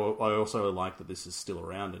 I also like that this is still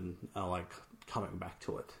around, and I like coming back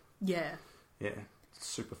to it. Yeah, it's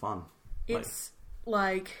super fun. It's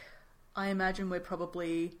like I imagine we're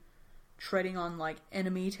probably treading on like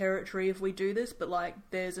enemy territory if we do this, but like,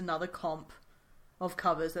 there's another comp of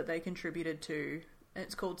covers that they contributed to, and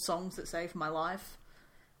it's called Songs That Saved My Life,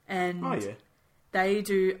 and they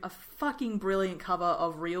do a fucking brilliant cover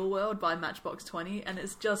of Real World by Matchbox 20, and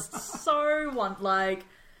it's just so like,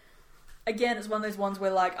 again, it's one of those ones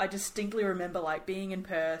where like, I distinctly remember like being in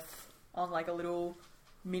Perth on like a little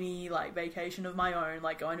mini like vacation of my own,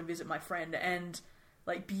 like going to visit my friend, and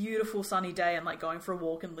like beautiful sunny day, and like going for a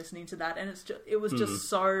walk and listening to that, and it was just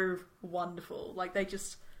so wonderful. Like, they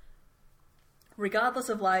just, regardless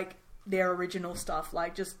of like their original stuff,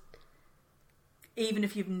 like, just even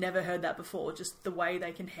if you've never heard that before, just the way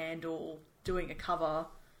they can handle doing a cover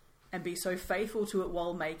and be so faithful to it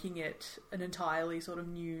while making it an entirely sort of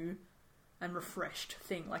new and refreshed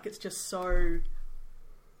thing. Like, it's just so,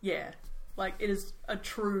 like, it is a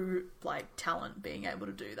true like talent being able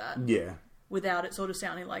to do that. Without it sort of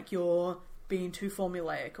sounding like you're being too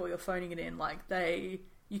formulaic or you're phoning it in. Like,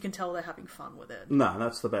 you can tell they're having fun with it. No,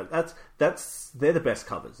 that's the best. They're the best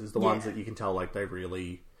covers. Is the ones that you can tell like they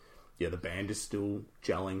really, the band is still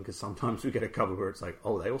gelling, because sometimes we get a cover where it's like,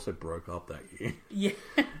 oh, they also broke up that year.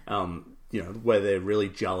 Where they're really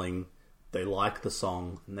gelling, they like the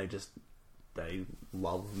song, and they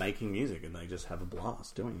love making music, and they just have a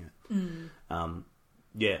blast doing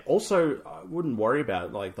it. Also, I wouldn't worry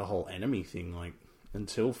about like the whole enemy thing. Like,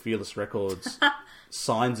 until Fearless Records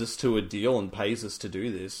signs us to a deal and pays us to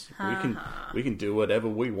do this, we can do whatever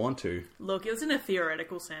we want to. Look, it was in a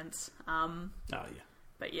theoretical sense.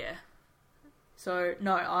 But yeah. So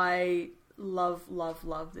no, I love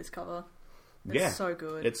this cover. It's so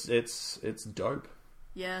good. It's dope.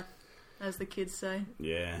 Yeah, as the kids say.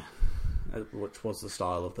 Yeah, which was the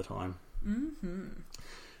style of the time.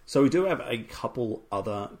 So we do have a couple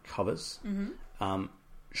other covers.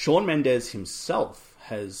 Shawn Mendes himself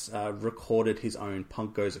has recorded his own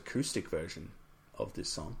Punk Goes acoustic version of this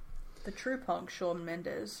song. The true punk, Shawn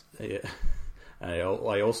Mendes. Yeah. I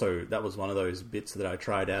also, that was one of those bits that I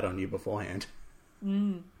tried out on you beforehand.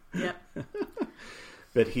 Yep.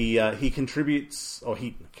 But he contributes,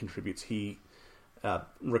 he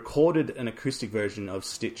recorded an acoustic version of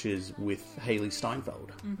Stitches with Haley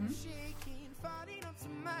Steinfeld. Shaking, falling onto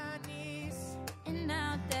my knees. And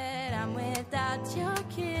now that I'm without your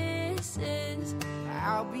kisses,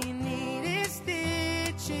 I'll be needing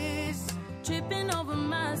stitches. tripping over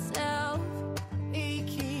myself.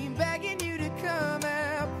 Aching, begging you to come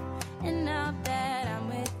out. And now that I'm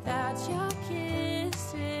without your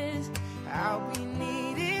kisses, I'll be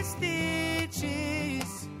needing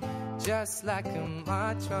stitches. Just like a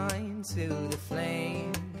moth trying to the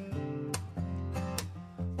flame.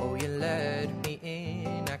 Oh, you lured me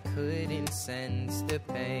in, I couldn't sense the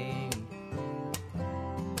pain.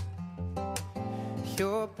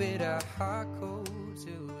 Your bitter heart cold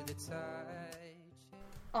to the touch.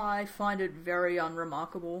 I find it very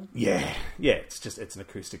unremarkable. Yeah, it's an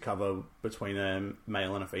acoustic cover between a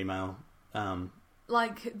male and a female.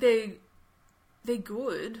 Like, they're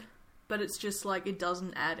good, but it's just like it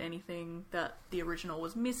doesn't add anything that the original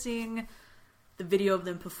was missing. The video of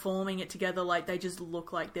them performing it together, like, they just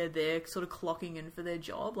look like they're there sort of clocking in for their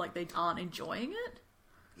job, like they aren't enjoying it.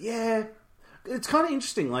 Yeah, it's kind of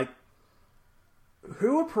interesting. Like,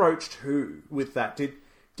 who approached who with that?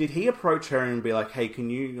 Did he approach her and be like, "Hey, can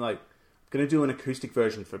you I'm going to do an acoustic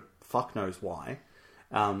version for fuck knows why"?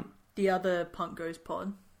 The other Punk Goes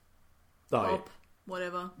pod, pop,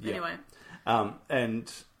 whatever. Yeah. Anyway,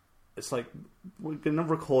 and it's like, we're going to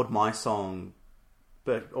record my song,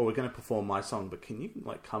 or we're going to perform my song, but can you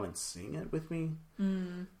come and sing it with me?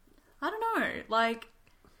 I don't know. Like,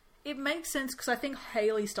 it makes sense because I think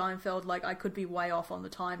Haley Steinfeld, I could be way off on the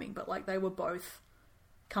timing, but they were both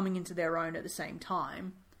coming into their own at the same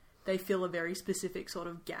time. They fill a very specific sort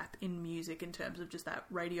of gap in music in terms of just that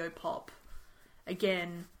radio pop.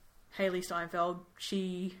 Again, Haley Steinfeld,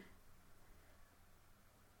 she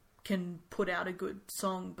can put out a good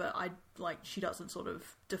song, but she doesn't sort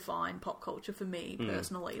of define pop culture for me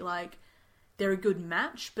personally. They're a good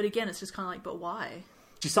match, but again, it's just kind of but why?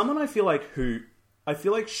 She's someone I feel like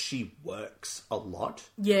she works a lot.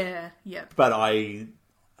 Yeah, yeah. But I'm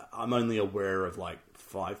only aware of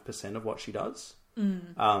 5% of what she does.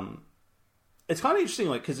 It's kind of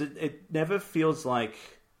interesting, because it never feels like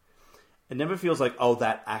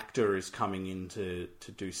that actor is coming in to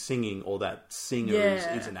do singing, or that singer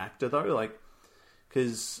is an actor though.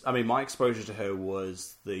 Because my exposure to her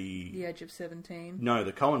was The Edge of 17. No,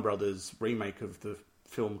 the Coen Brothers remake of the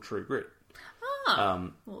film True Grit.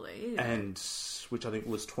 Well, there you go. And which I think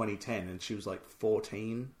was 2010, and she was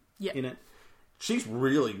 14 Yeah. in it. She's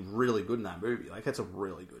really, really good in that movie. That's a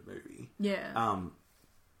really good movie. Yeah.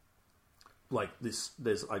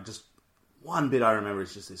 One bit I remember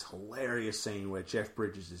is just this hilarious scene where Jeff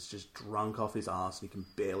Bridges is just drunk off his ass and he can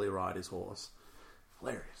barely ride his horse.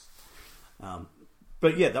 Hilarious.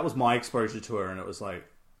 But yeah, that was my exposure to her, and it was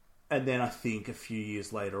and then I think a few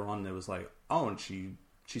years later on, there was oh, and she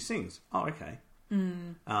sings. Oh, okay.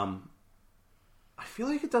 I feel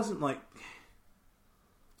like it doesn't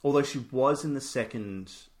although she was in the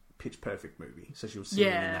second Pitch Perfect movie, so she was singing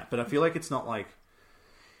in that. But I feel like it's not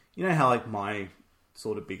you know how my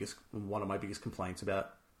sort of one of my biggest complaints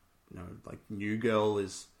about New Girl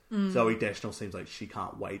is Zooey Deschanel seems like she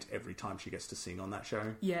can't wait every time she gets to sing on that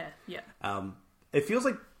show. Yeah, yeah. It feels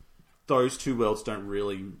like those two worlds don't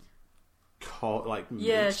really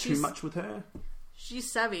mix too much with her.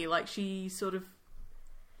 She's savvy.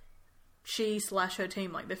 She/her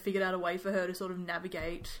team, they figured out a way for her to sort of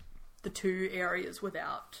navigate the two areas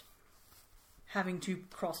without having to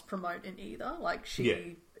cross-promote in either.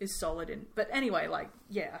 She is solid in... But anyway, I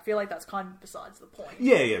feel like that's kind of besides the point.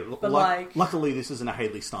 Yeah. But luckily, this isn't a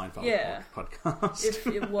Haley Steinfeld podcast. If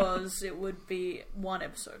it was, it would be one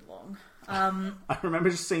episode long. I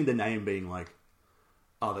remember just seeing the name being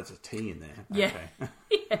oh, there's a T in there. Yeah. Okay.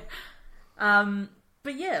 Yeah.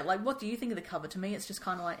 But yeah, what do you think of the cover? To me, it's just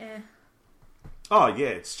kind of eh. Oh, yeah,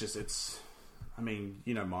 it's...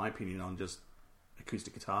 my opinion on just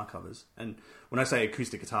acoustic guitar covers. And when I say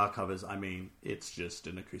acoustic guitar covers, I mean it's just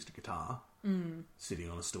an acoustic guitar sitting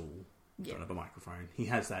on a stool in front of a microphone. He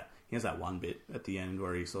has that one bit at the end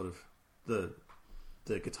where he sort of...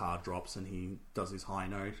 The guitar drops and he does his high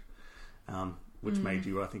note, which made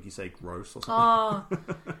you, I think you say, gross or something. Oh,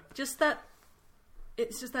 just that...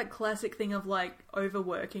 It's just that classic thing of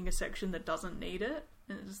overworking a section that doesn't need it.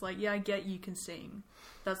 And it's just I get you can sing.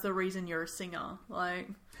 That's the reason you're a singer.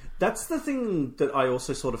 That's the thing that I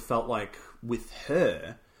also sort of felt with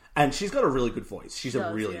her. And she's got a really good voice. She's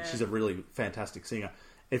a really fantastic singer.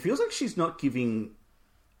 It feels like she's not giving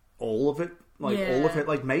all of it. All of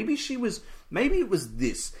it. Maybe it was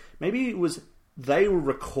this. Maybe it was they were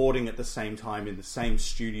recording at the same time in the same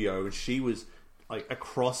studio, and she was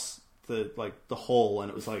across the hall, and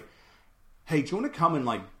it was like, hey, do you want to come and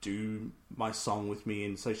like do my song with me?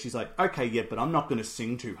 And so she's like, okay, yeah, but I'm not going to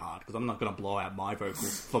sing too hard because I'm not going to blow out my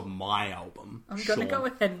vocals for my album. I'm going to go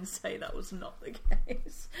ahead and say that was not the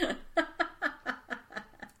case.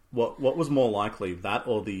 What was more likely, that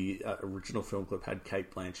or the original film clip had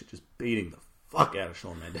Cate Blanchett just beating the fuck out of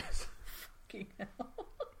Shawn Mendes? Fucking hell.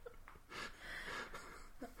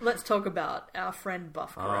 Let's talk about our friend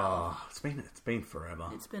Buff Corral. Oh, it's been forever.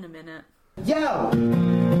 It's been a minute. Yo!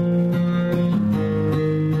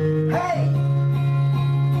 Hey!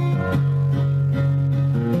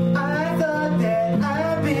 I thought that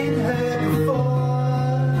I've been hurt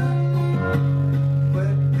before,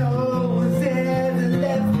 but no one's ever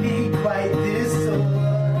left me quite this sore.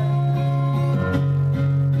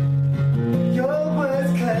 Your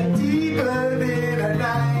words cut deeper than a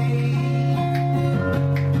knife.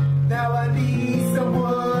 Now I need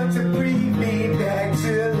someone to breathe me back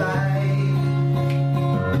to life.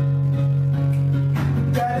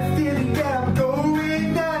 Got a feeling that I'm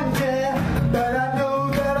going under, but I know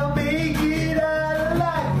that I'll make it out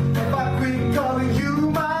alive if I quit calling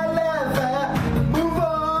you my lover. Move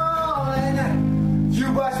on.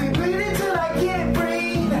 You watch me bleed until I can't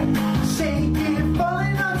breathe, shaking,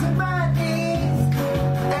 falling onto my knees.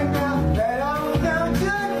 And now that I'm without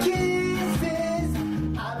your kisses,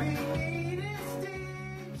 I'll be needing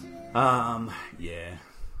stitches. Yeah.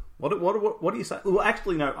 What do you say? Well,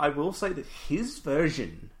 actually, no. I will say that his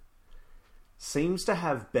version seems to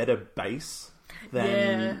have better bass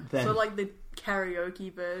than So like the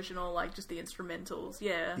karaoke version or like just the instrumentals.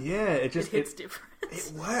 Yeah. yeah. It just It hits different.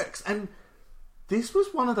 It works, and this was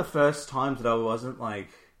one of the first times that I wasn't like.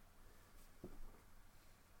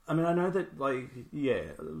 I mean, I know that like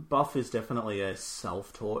Buff is definitely a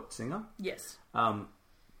self-taught singer, Yes. and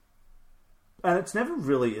it's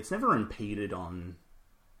never impeded on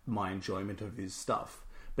my enjoyment of his stuff.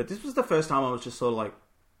 But this was the first time I was just sort of like,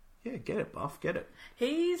 yeah, get it, Buff, get it.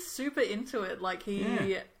 He's super into it. Like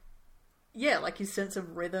like his sense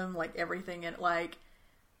of rhythm, like everything, and like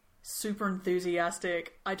super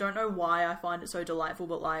enthusiastic. I don't know why I find it so delightful,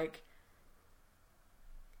 but like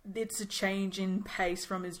it's a change in pace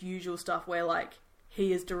from his usual stuff where like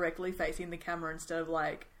he is directly facing the camera instead of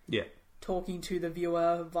like Yeah. talking to the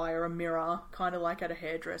viewer via a mirror, kind of like at a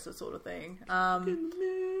hairdresser sort of thing.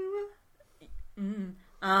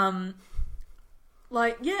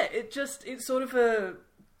 It's sort of a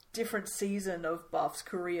different season of Buff's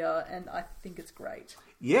career, and I think it's great.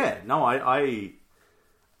 Yeah, no, I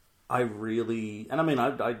really, and I mean,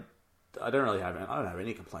 I don't have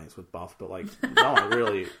any complaints with Buff, but like, no,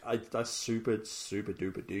 I super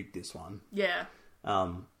duper dig this one. Yeah.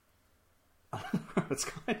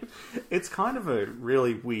 It's kind of a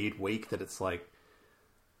really weird week that it's like,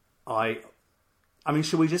 I mean,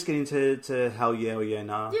 should we just get into hell yeah or yeah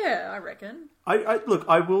nah? Yeah, I reckon. Look,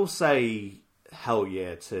 I will say hell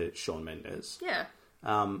yeah to Shawn Mendes. Yeah.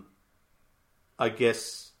 I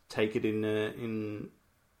guess take it in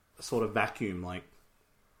a sort of vacuum. Like,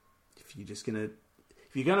 if you're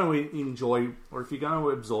gonna enjoy, or if you're gonna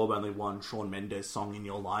absorb only one Shawn Mendes song in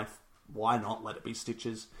your life, why not let it be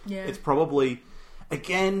Stitches? Yeah. It's probably,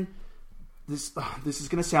 again, this is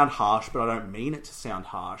gonna sound harsh, but I don't mean it to sound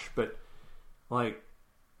harsh. But like,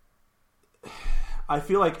 I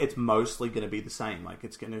feel like it's mostly going to be the same. Like,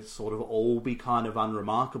 it's going to sort of all be kind of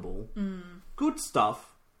unremarkable. Good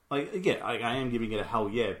stuff. Like, yeah, I am giving it a hell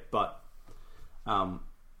yeah, but as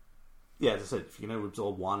I said, if you're going to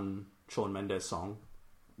absorb one Shawn Mendes song,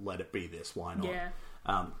 let it be this. Why not? Yeah.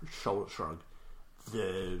 Shoulder Shrug.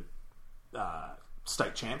 The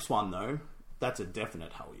State Champs one, though, that's a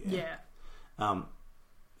definite hell yeah. Yeah.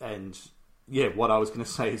 And yeah, what I was going to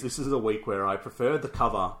say is this is a week where I prefer the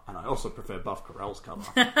cover, and I also prefer Buff Corral's cover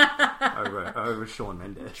over Shawn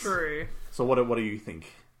Mendes. True. So what do you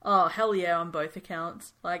think? Oh, hell yeah on both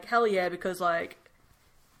accounts. Like, hell yeah because, like,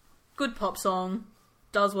 good pop song,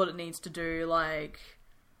 does what it needs to do, like,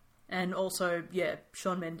 and also, yeah,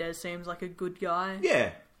 Shawn Mendes seems like a good guy. Yeah.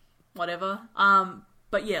 Whatever.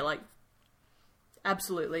 But yeah, like,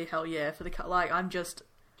 absolutely hell yeah for the like,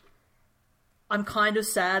 I'm kind of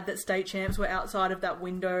sad that State Champs were outside of that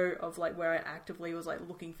window of, like, where I actively was, like,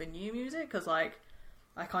 looking for new music, because, like,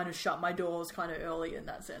 I kind of shut my doors kind of early in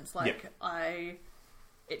that sense. Like, Yep.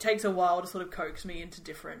 It takes a while to sort of coax me into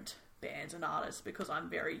different bands and artists, because I'm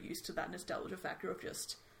very used to that nostalgia factor of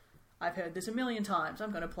just, I've heard this a million times,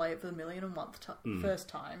 I'm going to play it for the million and first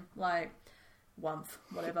time. Like,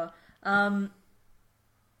 whatever.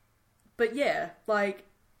 But yeah, like,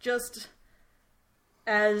 just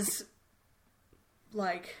as,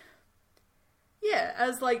 like,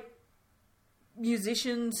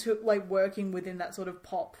 musicians who like working within that sort of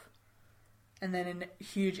pop and then in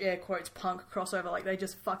huge air quotes punk crossover, like they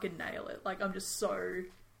just fucking nail it. Like I'm just so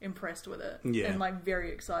impressed with it. Yeah. And like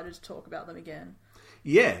very excited to talk about them again.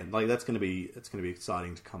 Yeah, like it's gonna be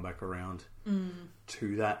exciting to come back around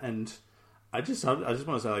to that. And I just want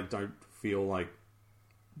to say, like, don't feel like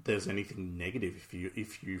there's anything negative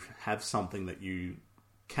if you have something that you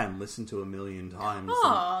can listen to a million times.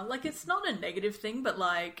 Oh, like it's not a negative thing, but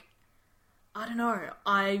like I don't know.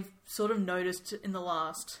 I've sort of noticed in the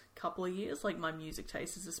last couple of years, like my music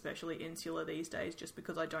taste is especially insular these days, just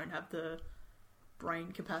because I don't have the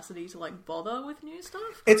brain capacity to like bother with new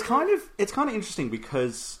stuff. It's kind of interesting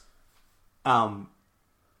because,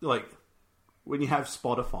 like when you have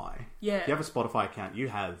Spotify, Yeah. if you have a Spotify account, you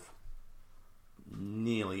have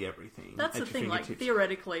nearly everything. That's at the your thing. Like fingertips.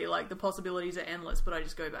 theoretically, like the possibilities are endless, but I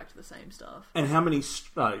just go back to the same stuff. And how many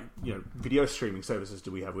video streaming services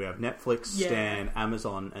do we have? We have Netflix, Yeah. Stan,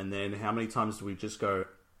 Amazon, and then how many times do we just go,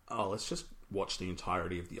 oh, let's just watch the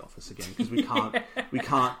entirety of The Office again because we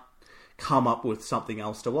can't come up with something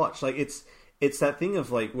else to watch. Like it's that thing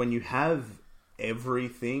of like when you have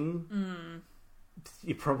everything,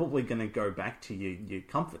 you're probably going to go back to your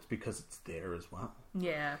comforts because it's there as well.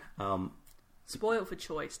 Yeah. Spoiled for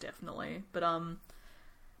choice, definitely. But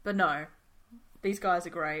no, these guys are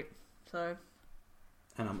great. So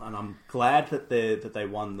And I'm glad that they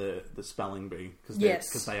won the spelling bee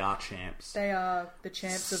because they are champs. they are the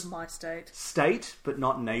champs of my state. State, but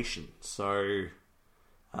not nation. So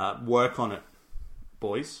work on it,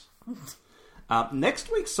 boys. Next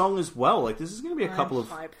week's song as well. Like this is going to be a couple of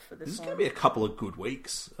hype for this is one. going to be a couple of good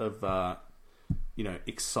weeks of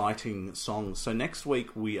exciting songs. So next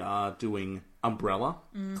week we are doing Umbrella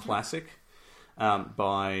Classic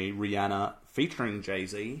by Rihanna featuring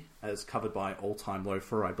Jay-Z as covered by All Time Low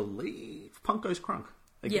for, I believe, Punk Goes Crunk.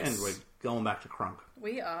 Again, Yes. we're going back to crunk.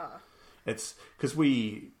 We are. It's because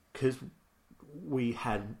we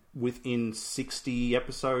had within 60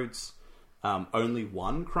 episodes only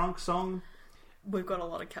one crunk song. We've got a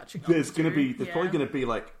lot of catching up. There's to do. probably going to be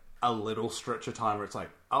like a little stretch of time where it's like,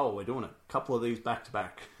 oh, we're doing a couple of these back to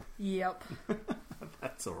back. Yep.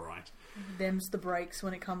 That's all right. Them's the breaks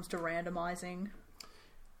when it comes to randomizing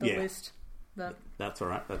the Yeah. list. But That's all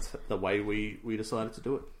right. That's the way we decided to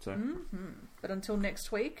do it. So until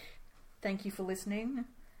next week, thank you for listening.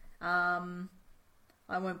 I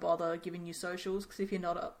won't bother giving you socials because if you're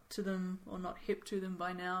not up to them or not hip to them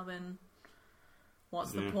by now, then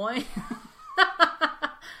what's the Yeah. point?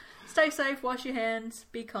 Stay safe, wash your hands,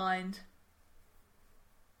 be kind.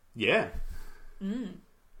 yeah,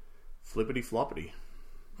 flippity floppity.